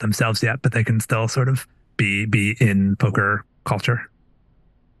professionals themselves yet, but they can still sort of be in poker culture.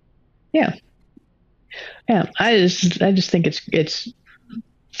 Yeah. Yeah. I just think it's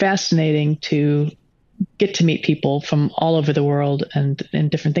fascinating to get to meet people from all over the world and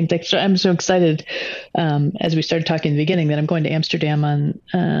different things. Like, so I'm so excited as we started talking in the beginning that I'm going to Amsterdam on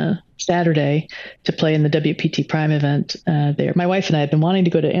Saturday to play in the WPT Prime event there. My wife and I had been wanting to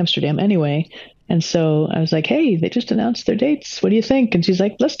go to Amsterdam anyway. And so I was like, hey, they just announced their dates. What do you think? And she's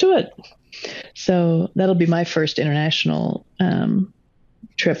like, let's do it. So that'll be my first international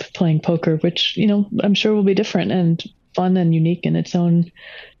trip playing poker, which, I'm sure will be different and fun and unique in its own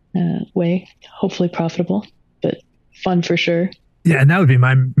way, hopefully profitable, but fun for sure. Yeah, and that would be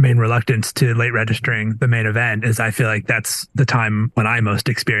my main reluctance to late registering the main event is I feel like that's the time when I most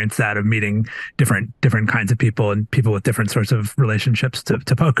experience that of meeting different kinds of people and people with different sorts of relationships to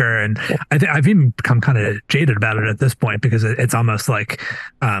poker. And I've even become kind of jaded about it at this point because it's almost like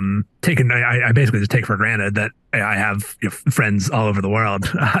I basically just take for granted that I have friends all over the world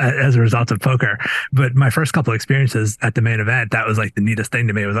as a result of poker. But my first couple of experiences at the main event, that was like the neatest thing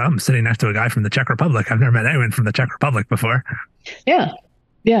to me was I'm sitting next to a guy from the Czech Republic. I've never met anyone from the Czech Republic before. Yeah.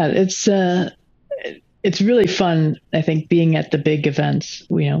 It's really fun. I think being at the big events,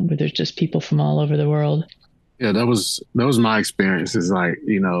 where there's just people from all over the world. Yeah, that was my experience. Is like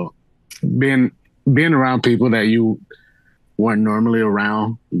being around people that you weren't normally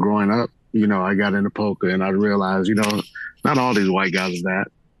around growing up. I got into poker and I realized, not all these white guys is that.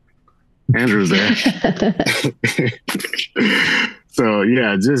 Andrew's there. So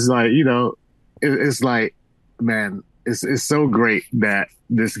yeah, just like, it's like, man, it's so great that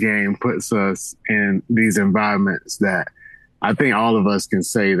this game puts us in these environments that I think all of us can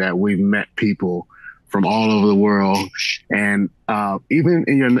say that we've met people from all over the world, and even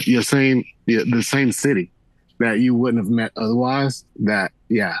in the same city that you wouldn't have met otherwise.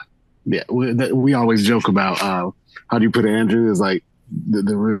 We always joke about how do you put it, Andrew? Is like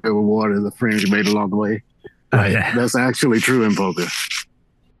the river water, the friends you made along the way. That's actually true in poker.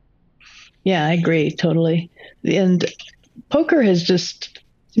 Yeah, I agree totally. And poker has just,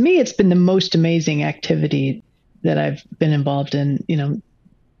 to me, it's been the most amazing activity that I've been involved in,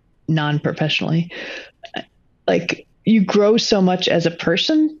 non-professionally. Like, you grow so much as a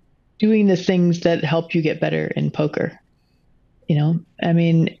person doing the things that help you get better in poker. I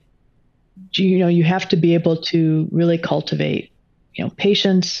mean, you have to be able to really cultivate,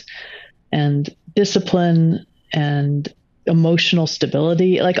 patience and discipline and emotional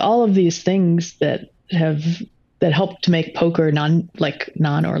stability, like all of these things that help to make poker non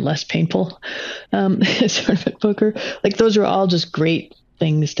or less painful, sort of at poker. Like, those are all just great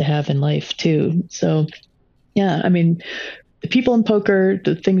things to have in life too. So yeah, I mean, the people in poker,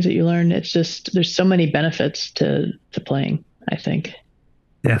 the things that you learn, it's just, there's so many benefits to playing, I think.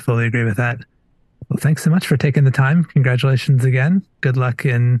 Yeah, fully agree with that. Well, thanks so much for taking the time. Congratulations again. Good luck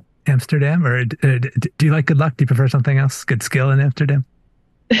in Amsterdam. Or do you like good luck? Do you prefer something else? Good skill in Amsterdam?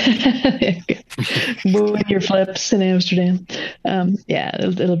 Win your flips in Amsterdam.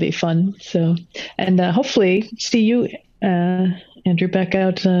 It'll be fun. So, and hopefully see you, Andrew, back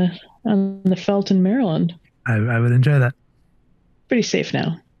out on the Felt in Maryland. I would enjoy that. Pretty safe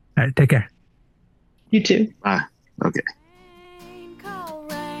now. All right, take care. You too. Bye. Okay.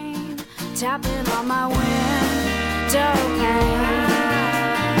 Rain, tapping on my window pane.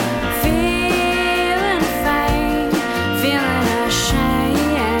 Feeling faint, feeling ashamed.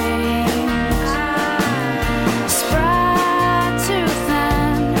 Spread too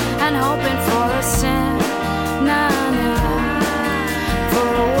thin and hoping for a synonym for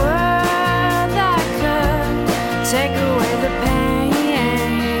a word that could take away the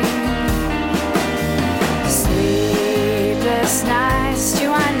pain. Sleepless nights,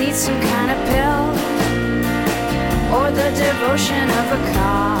 do I need some kind of pill? Or the devotion of a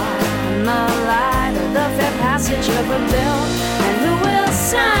Carmelite, or the fair passage of a bill? And who will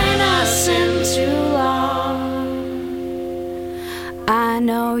sign us into law. I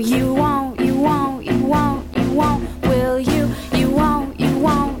know you won't.